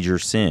major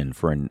sin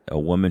for a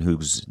woman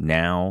who's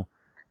now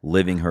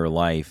living her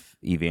life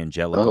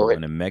evangelical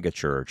in a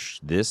megachurch.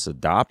 This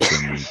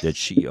adoption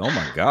that oh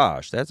my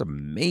gosh, that's a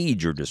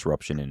major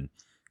disruption in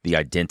the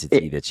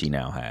identity that she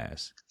now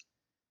has.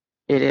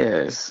 It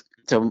is.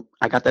 So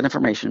I got that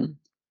information,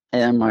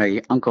 and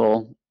my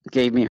uncle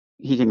gave me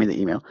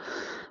the email.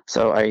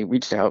 So I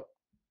reached out,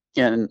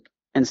 and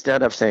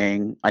instead of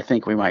saying, I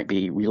think we might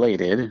be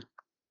related,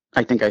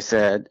 I think I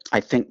said,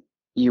 I think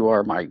you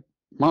are my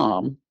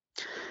mom,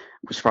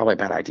 which is probably a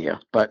bad idea.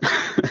 But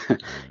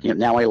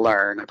now I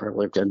learn I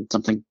probably have done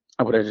something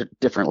I would have done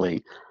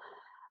differently.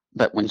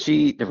 But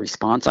the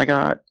response I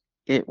got,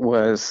 it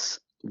was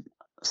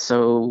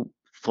so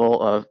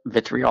full of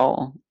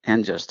vitriol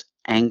and just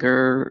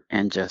anger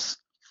and just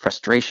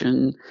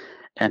frustration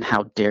and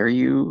how dare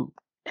you.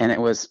 And it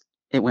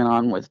went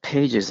on with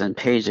pages and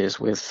pages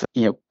with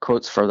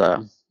quotes for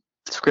the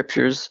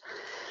scriptures.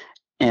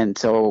 And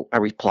so I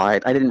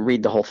replied. I didn't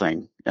read the whole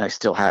thing, and I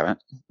still haven't,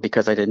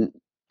 because I didn't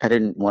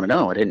want to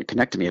know. It didn't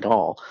connect to me at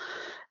all.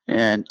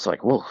 And it's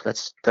like, whoa,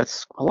 that's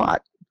a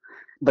lot.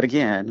 But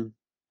again,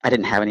 I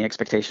didn't have any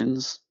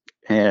expectations,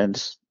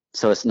 and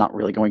so it's not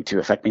really going to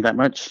affect me that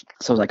much.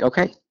 So I was like,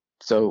 okay,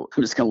 so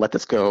I'm just going to let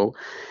this go.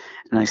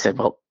 And I said,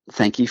 well,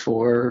 thank you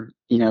for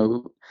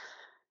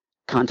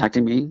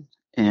contacting me,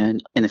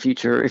 and in the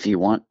future, if you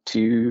want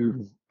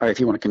to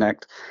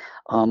connect,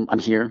 I'm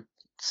here.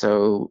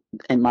 So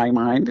in my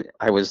mind,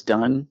 I was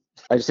done.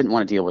 I just didn't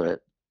want to deal with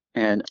it.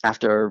 And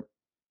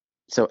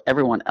so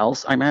everyone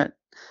else I met,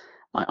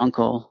 my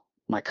uncle,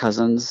 my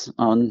cousins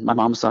on my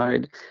mom's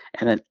side,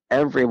 and then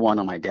everyone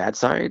on my dad's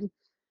side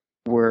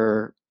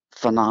were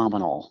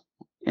phenomenal.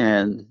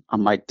 And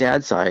on my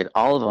dad's side,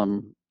 all of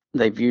them,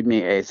 they viewed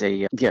me as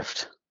a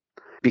gift,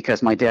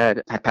 because my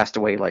dad had passed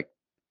away like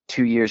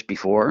 2 years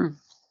before.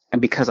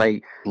 And because I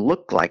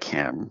looked like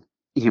him,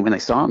 when they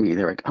saw me,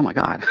 they were like, oh my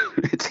God,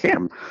 it's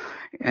him.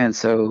 And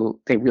so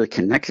they really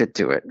connected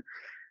to it.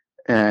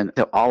 And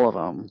all of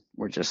them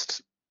were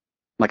just,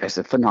 like I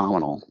said,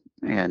 phenomenal.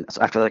 And so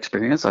after that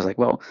experience, I was like,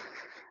 well,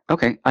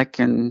 okay, I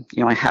can,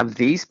 I have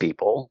these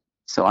people,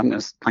 so I'm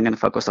gonna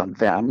focus on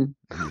them.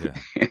 Yeah.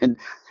 And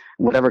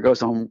whatever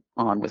goes on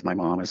with my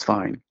mom is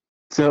fine.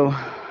 So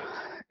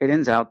it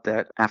ends out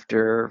that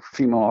after a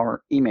few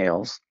more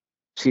emails,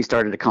 she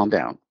started to calm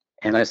down.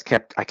 And I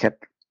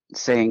kept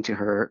saying to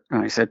her,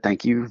 and I said,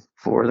 thank you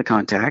for the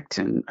contact.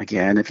 And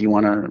again, if you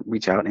want to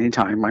reach out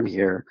anytime, I'm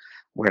here,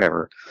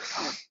 whatever.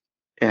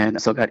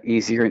 And so it got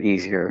easier and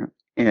easier.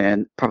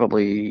 And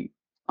probably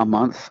a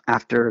month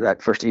after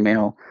that first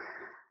email,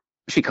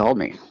 she called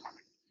me.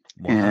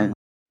 Wow. And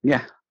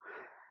yeah.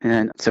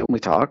 And so we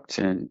talked,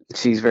 and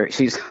she's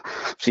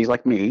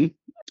like me.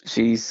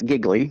 She's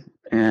giggly,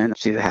 and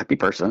she's a happy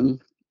person,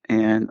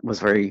 and was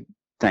very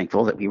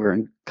thankful that we were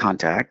in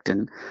contact.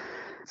 And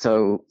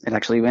so it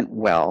actually went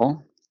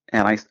well.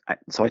 And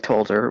I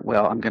told her,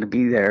 well, I'm going to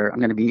be there. I'm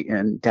going to be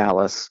in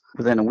Dallas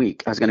within a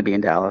week. I was going to be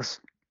in Dallas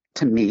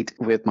to meet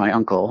with my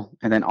uncle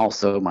and then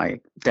also my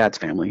dad's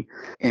family.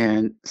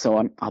 And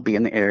so I'll be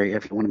in the area.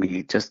 If you want to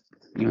meet, just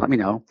let me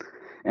know.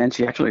 And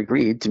she actually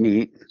agreed to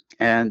meet.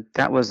 And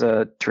that was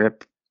a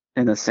trip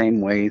in the same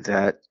way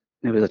that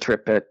it was a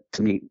trip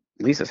to meet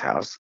Lisa's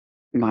house.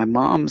 My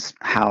mom's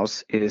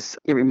house it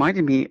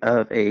reminded me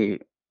of a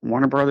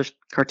Warner Brothers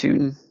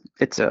cartoon.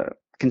 It's a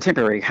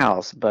contemporary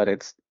house, but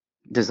it's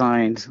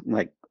designed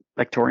like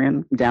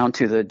Victorian down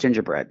to the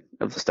gingerbread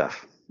of the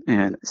stuff.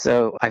 And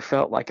so I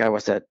felt like I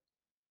was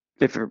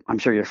I'm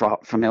sure you're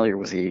familiar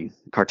with the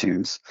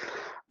cartoons,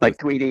 like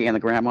Tweety and the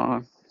grandma,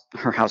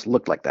 her house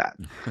looked like that.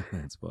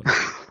 That's funny.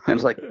 I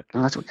was like,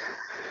 oh, that's what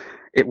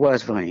it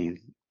was funny.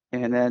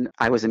 And then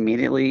I was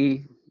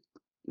immediately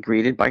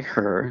greeted by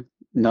her,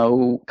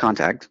 no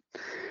contact.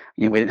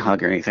 We didn't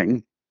hug or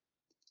anything.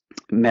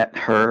 Met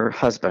her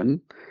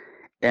husband.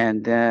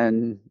 And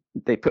then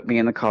they put me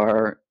in the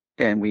car,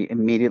 and we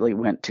immediately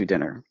went to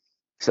dinner.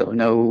 So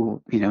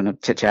no, no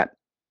chit chat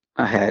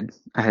ahead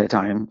of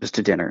time, just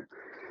to dinner.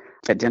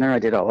 At dinner, I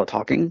did all the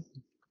talking,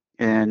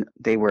 and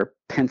they were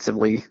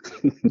pensively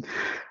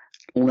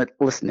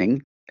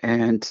listening.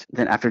 And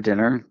then after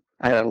dinner,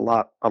 I had a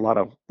lot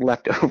of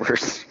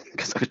leftovers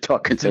because I was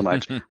talking so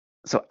much.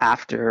 So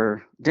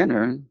after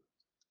dinner,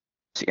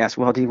 she asked,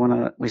 "Well, do you want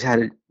to?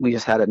 We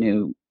just had a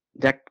new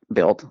deck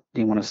built.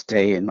 Do you want to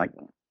stay and like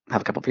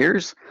have a couple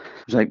beers?"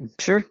 I was like,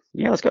 "Sure,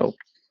 yeah, let's go."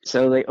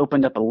 So they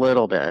opened up a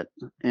little bit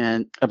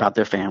and about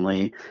their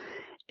family,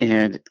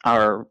 and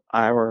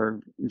our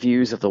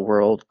views of the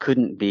world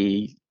couldn't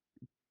be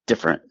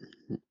different,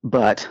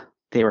 but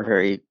they were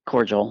very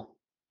cordial,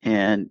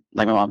 and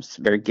like my mom's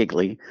very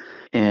giggly.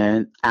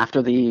 And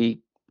after the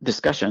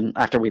discussion,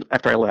 after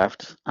I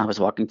left, she was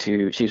walking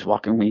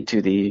me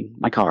to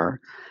my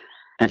car,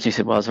 and she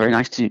said, "Well, it's very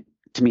nice to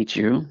meet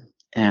you,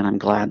 and I'm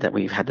glad that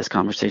we've had this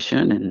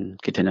conversation and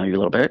get to know you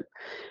a little bit,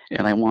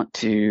 and I want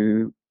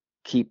to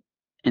keep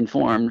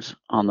informed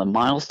on the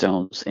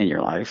milestones in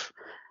your life.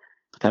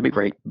 That'd be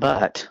great,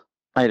 but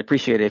I'd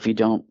appreciate it if you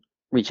don't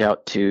reach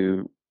out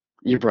to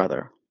your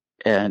brother."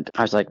 And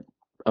I was like,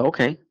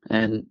 "Okay."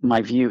 And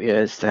my view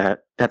is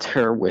that that's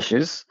her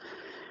wishes,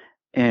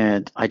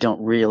 and I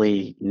don't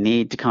really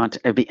need to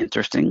contact. It'd be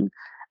interesting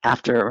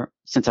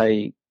since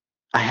I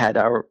had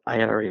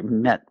already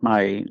met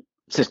my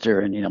sister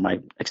and my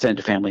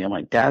extended family on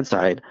my dad's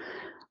side.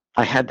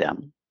 I had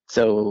them,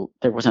 so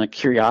there wasn't a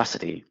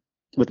curiosity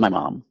with my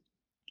mom,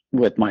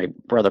 with my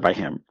brother by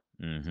him.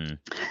 Mm-hmm.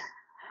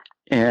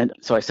 And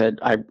so I said,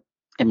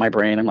 in my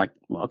brain, I'm like,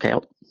 well, okay,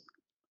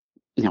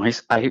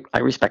 I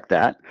respect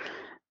that.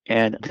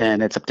 And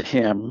then it's up to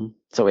him.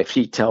 So if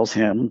he tells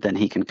him, then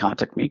he can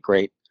contact me,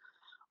 great.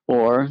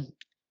 Or,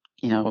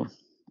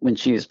 when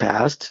she is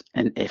passed,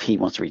 and if he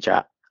wants to reach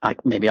out,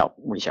 maybe I'll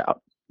reach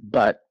out.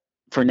 But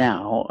for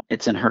now,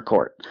 it's in her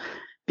court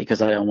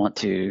because I don't want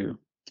to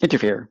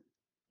interfere.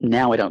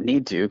 Now I don't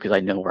need to because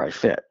I know where I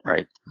fit,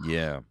 right?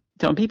 Yeah.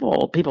 So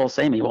people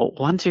say to me, "Well,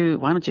 why don't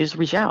you just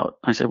reach out?"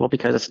 I said, "Well,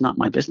 because it's not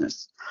my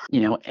business,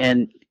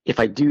 and if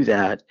I do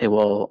that, it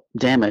will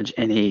damage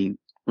any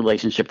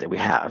relationship that we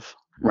have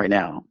right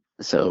now.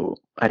 So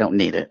I don't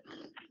need it."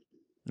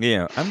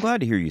 Yeah, I'm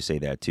glad to hear you say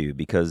that too,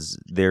 because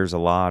there's a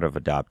lot of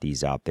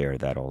adoptees out there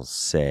that'll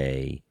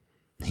say,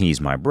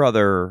 "He's my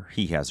brother.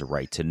 He has a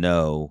right to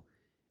know.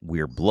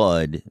 We're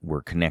blood.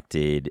 We're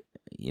connected.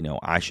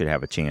 I should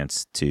have a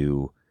chance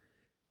to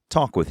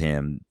talk with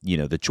him.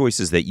 The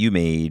choices that you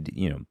made,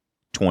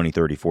 20,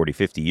 30, 40,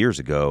 50 years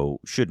ago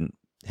shouldn't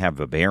have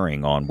a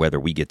bearing on whether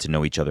we get to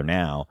know each other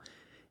now."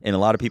 And a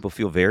lot of people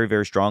feel very,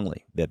 very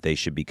strongly that they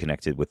should be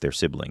connected with their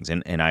siblings.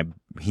 And I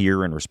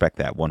hear and respect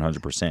that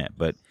 100%.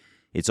 But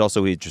it's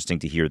also interesting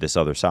to hear this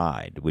other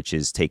side, which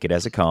is take it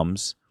as it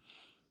comes.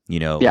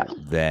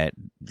 That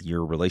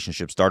your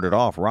relationship started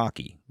off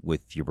rocky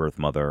with your birth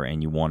mother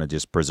and you want to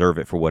just preserve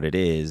it for what it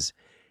is.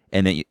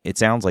 And then it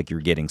sounds like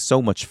you're getting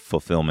so much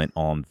fulfillment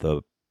on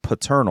the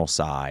paternal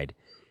side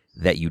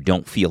that you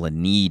don't feel a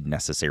need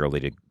necessarily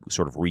to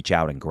sort of reach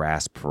out and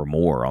grasp for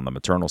more on the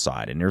maternal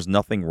side. And there's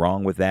nothing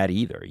wrong with that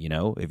either.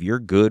 If you're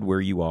good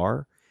where you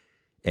are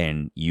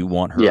and you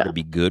want her to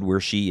be good where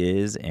she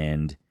is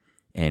and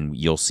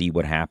you'll see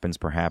what happens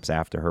perhaps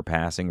after her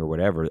passing or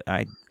whatever,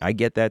 I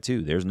get that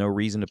too. There's no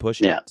reason to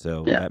push it.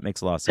 So that makes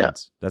a lot of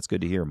sense. That's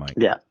good to hear, Mike.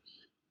 Yeah.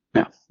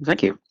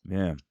 Thank you.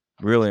 Yeah.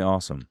 Really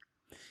awesome.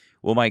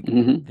 Well, Mike,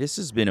 this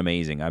has been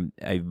amazing.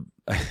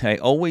 I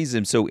always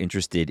am so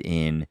interested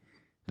in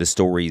the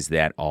stories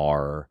that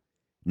are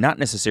not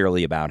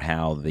necessarily about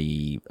how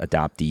the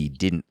adoptee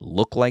didn't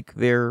look like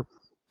their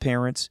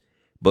parents,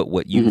 but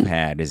what you've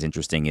had is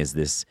interesting is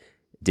this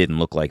didn't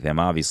look like them,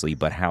 obviously,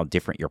 but how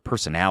different your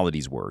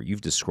personalities were.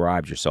 You've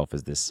described yourself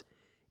as this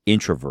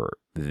introvert,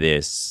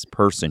 this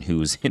person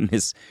who's in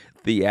this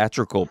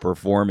theatrical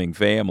performing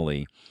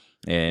family,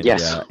 and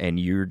and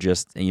you're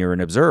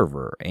an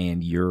observer,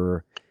 and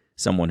you're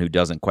someone who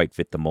doesn't quite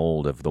fit the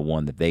mold of the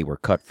one that they were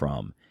cut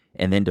from,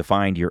 and then to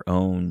find your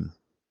own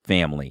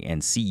family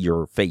and see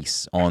your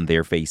face on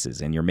their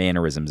faces and your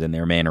mannerisms and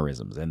their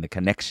mannerisms and the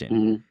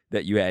connection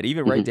that you had,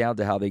 even right down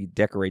to how they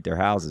decorate their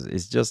houses,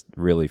 is just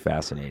really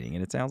fascinating.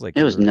 And it sounds like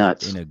it was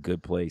nuts. In a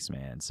good place,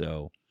 man.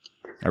 So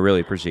I really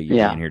appreciate you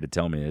being here to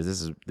tell me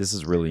this. This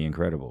is really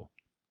incredible.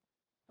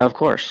 Of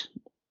course.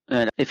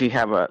 And if you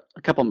have a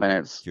couple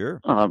minutes, sure.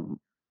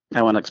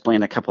 I want to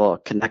explain a couple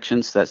of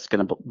connections that's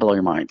going to blow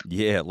your mind.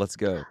 Yeah, let's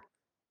go.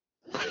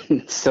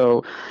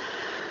 So,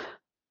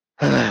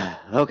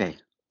 okay.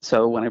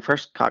 So when I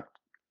first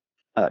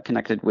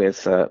connected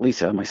with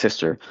Lisa, my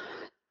sister,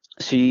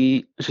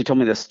 she told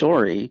me this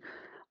story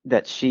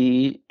that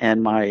she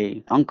and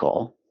my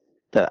uncle,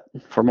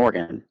 for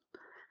Morgan,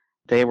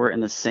 they were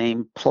in the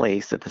same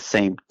place at the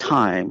same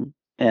time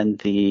in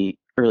the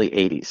early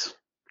 80s.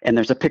 And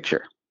there's a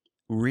picture.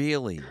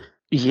 Really?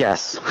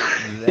 Yes.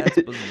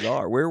 That's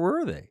bizarre. Where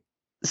were they?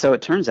 So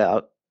it turns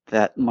out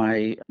that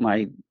my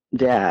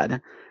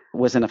dad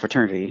was in a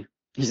fraternity.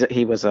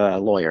 He was a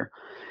lawyer.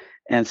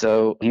 And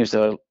so he was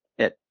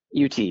at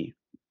UT in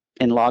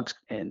law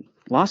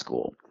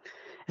school.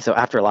 So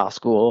after law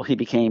school, he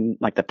became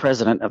like the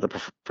president of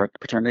the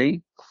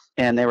fraternity,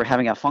 and they were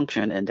having a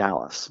function in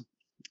Dallas,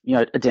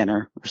 a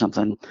dinner or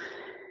something.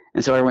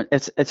 And so everyone,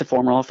 it's a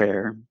formal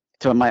affair.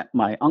 So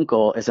my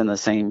uncle is in the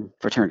same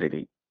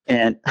fraternity.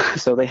 And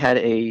so they had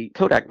a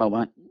Kodak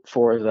moment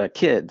for the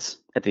kids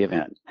at the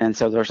event. And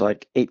so there's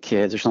like 8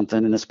 kids or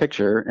something in this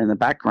picture. In the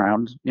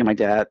background, my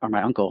dad or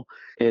my uncle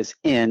is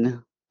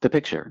in the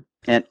picture.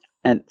 And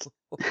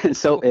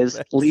so is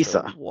That's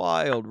Lisa. so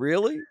wild,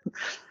 really?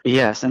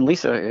 Yes. And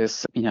Lisa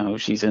is,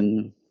 she's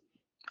in,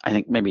 I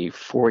think, maybe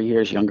 4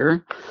 years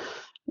younger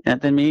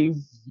than me.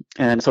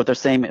 And so at the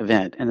same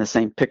event in the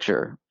same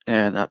picture.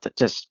 And that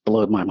just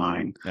blew my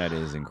mind. That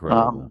is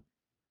incredible.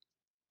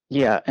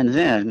 Yeah. And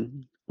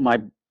then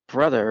my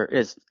brother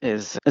is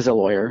a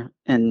lawyer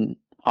in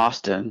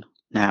Austin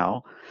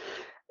now.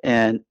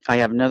 And I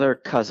have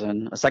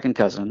a second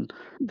cousin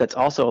that's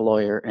also a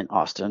lawyer in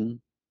Austin.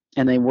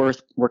 And they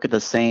work at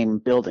the same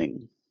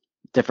building,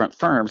 different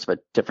firms, but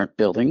different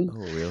building. Oh,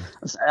 really?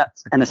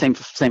 And the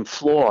same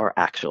floor,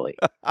 actually.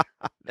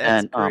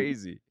 That's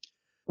crazy.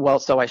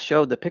 So I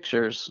showed the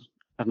pictures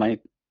of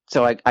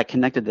so I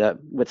connected that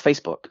with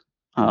Facebook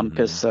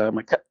because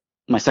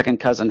my second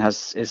cousin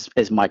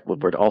is Mike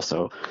Woodward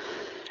also.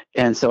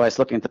 And so I was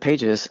looking at the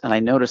pages and I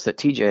noticed that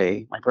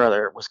TJ, my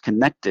brother, was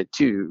connected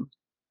to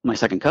my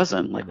second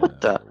cousin. Like,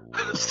 what the?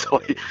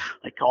 So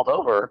I called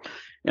over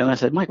and I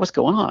said, Mike, what's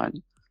going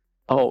on?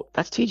 Oh,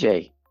 that's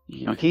TJ.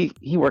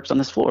 He works on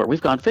this floor.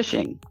 We've gone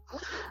fishing.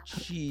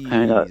 Jeez,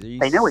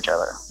 And they know each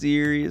other.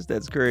 Serious?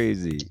 That's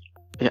crazy.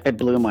 It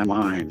blew my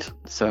mind.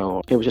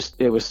 So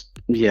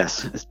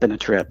yes, it's been a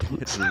trip.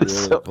 It's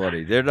really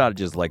funny. They're not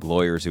just like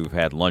lawyers who've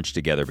had lunch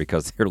together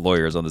because they're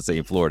lawyers on the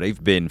same floor.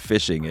 They've been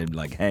fishing and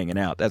like hanging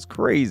out. That's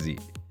crazy.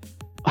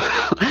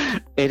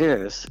 It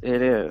is.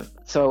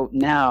 So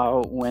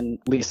now when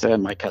Lisa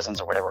and my cousins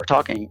or whatever are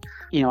talking,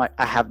 I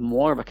have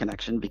more of a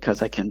connection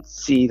because I can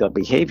see the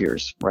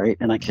behaviors, right?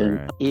 And I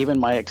can,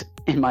 even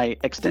in my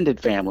extended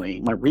family,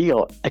 my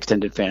real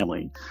extended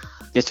family,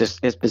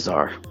 it's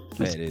bizarre.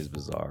 It is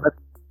bizarre.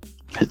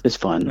 It's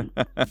fun.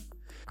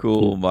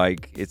 Cool,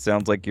 Mike. It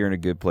sounds like you're in a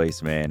good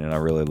place, man, and I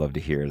really love to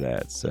hear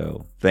that.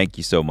 So thank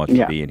you so much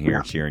for being here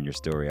and sharing your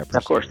story. I appreciate it.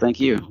 Of course. Thank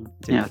you.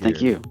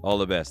 Thank you. All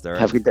the best. All right.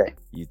 Have a good day.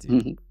 You too.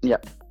 Mm-hmm.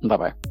 Yep.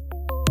 Bye-bye.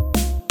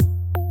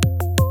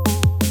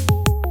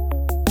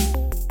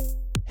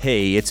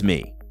 Hey, it's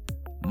me.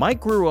 Mike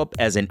grew up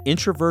as an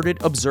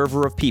introverted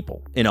observer of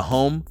people in a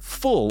home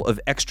full of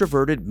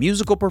extroverted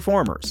musical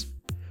performers.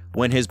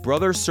 When his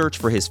brother's search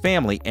for his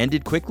family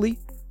ended quickly,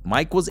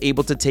 Mike was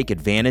able to take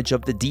advantage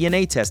of the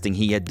DNA testing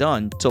he had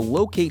done to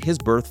locate his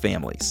birth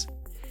families.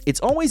 It's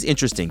always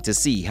interesting to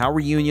see how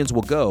reunions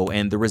will go,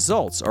 and the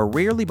results are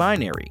rarely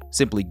binary,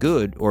 simply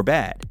good or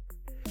bad.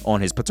 On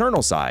his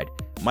paternal side,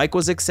 Mike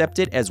was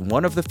accepted as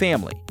one of the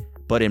family,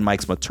 but in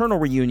Mike's maternal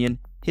reunion,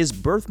 his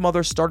birth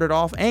mother started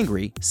off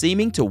angry,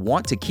 seeming to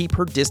want to keep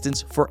her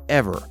distance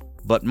forever.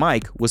 But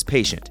Mike was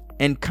patient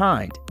and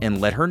kind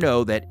and let her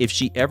know that if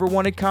she ever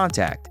wanted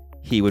contact,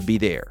 he would be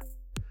there.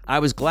 I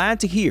was glad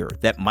to hear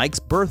that Mike's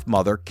birth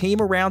mother came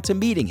around to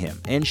meeting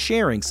him and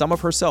sharing some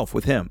of herself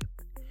with him.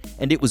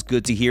 And it was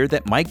good to hear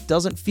that Mike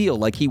doesn't feel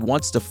like he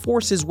wants to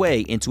force his way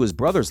into his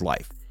brother's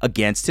life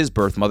against his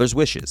birth mother's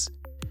wishes.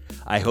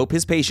 I hope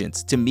his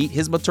patience to meet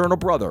his maternal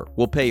brother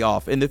will pay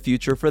off in the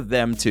future for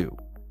them too.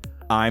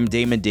 I'm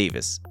Damon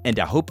Davis, and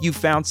I hope you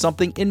found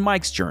something in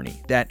Mike's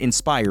journey that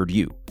inspired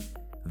you,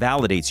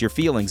 validates your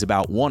feelings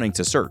about wanting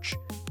to search,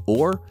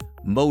 or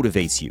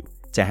motivates you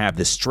to have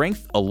the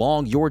strength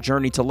along your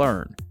journey to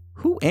learn,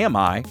 who am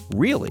I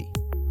really?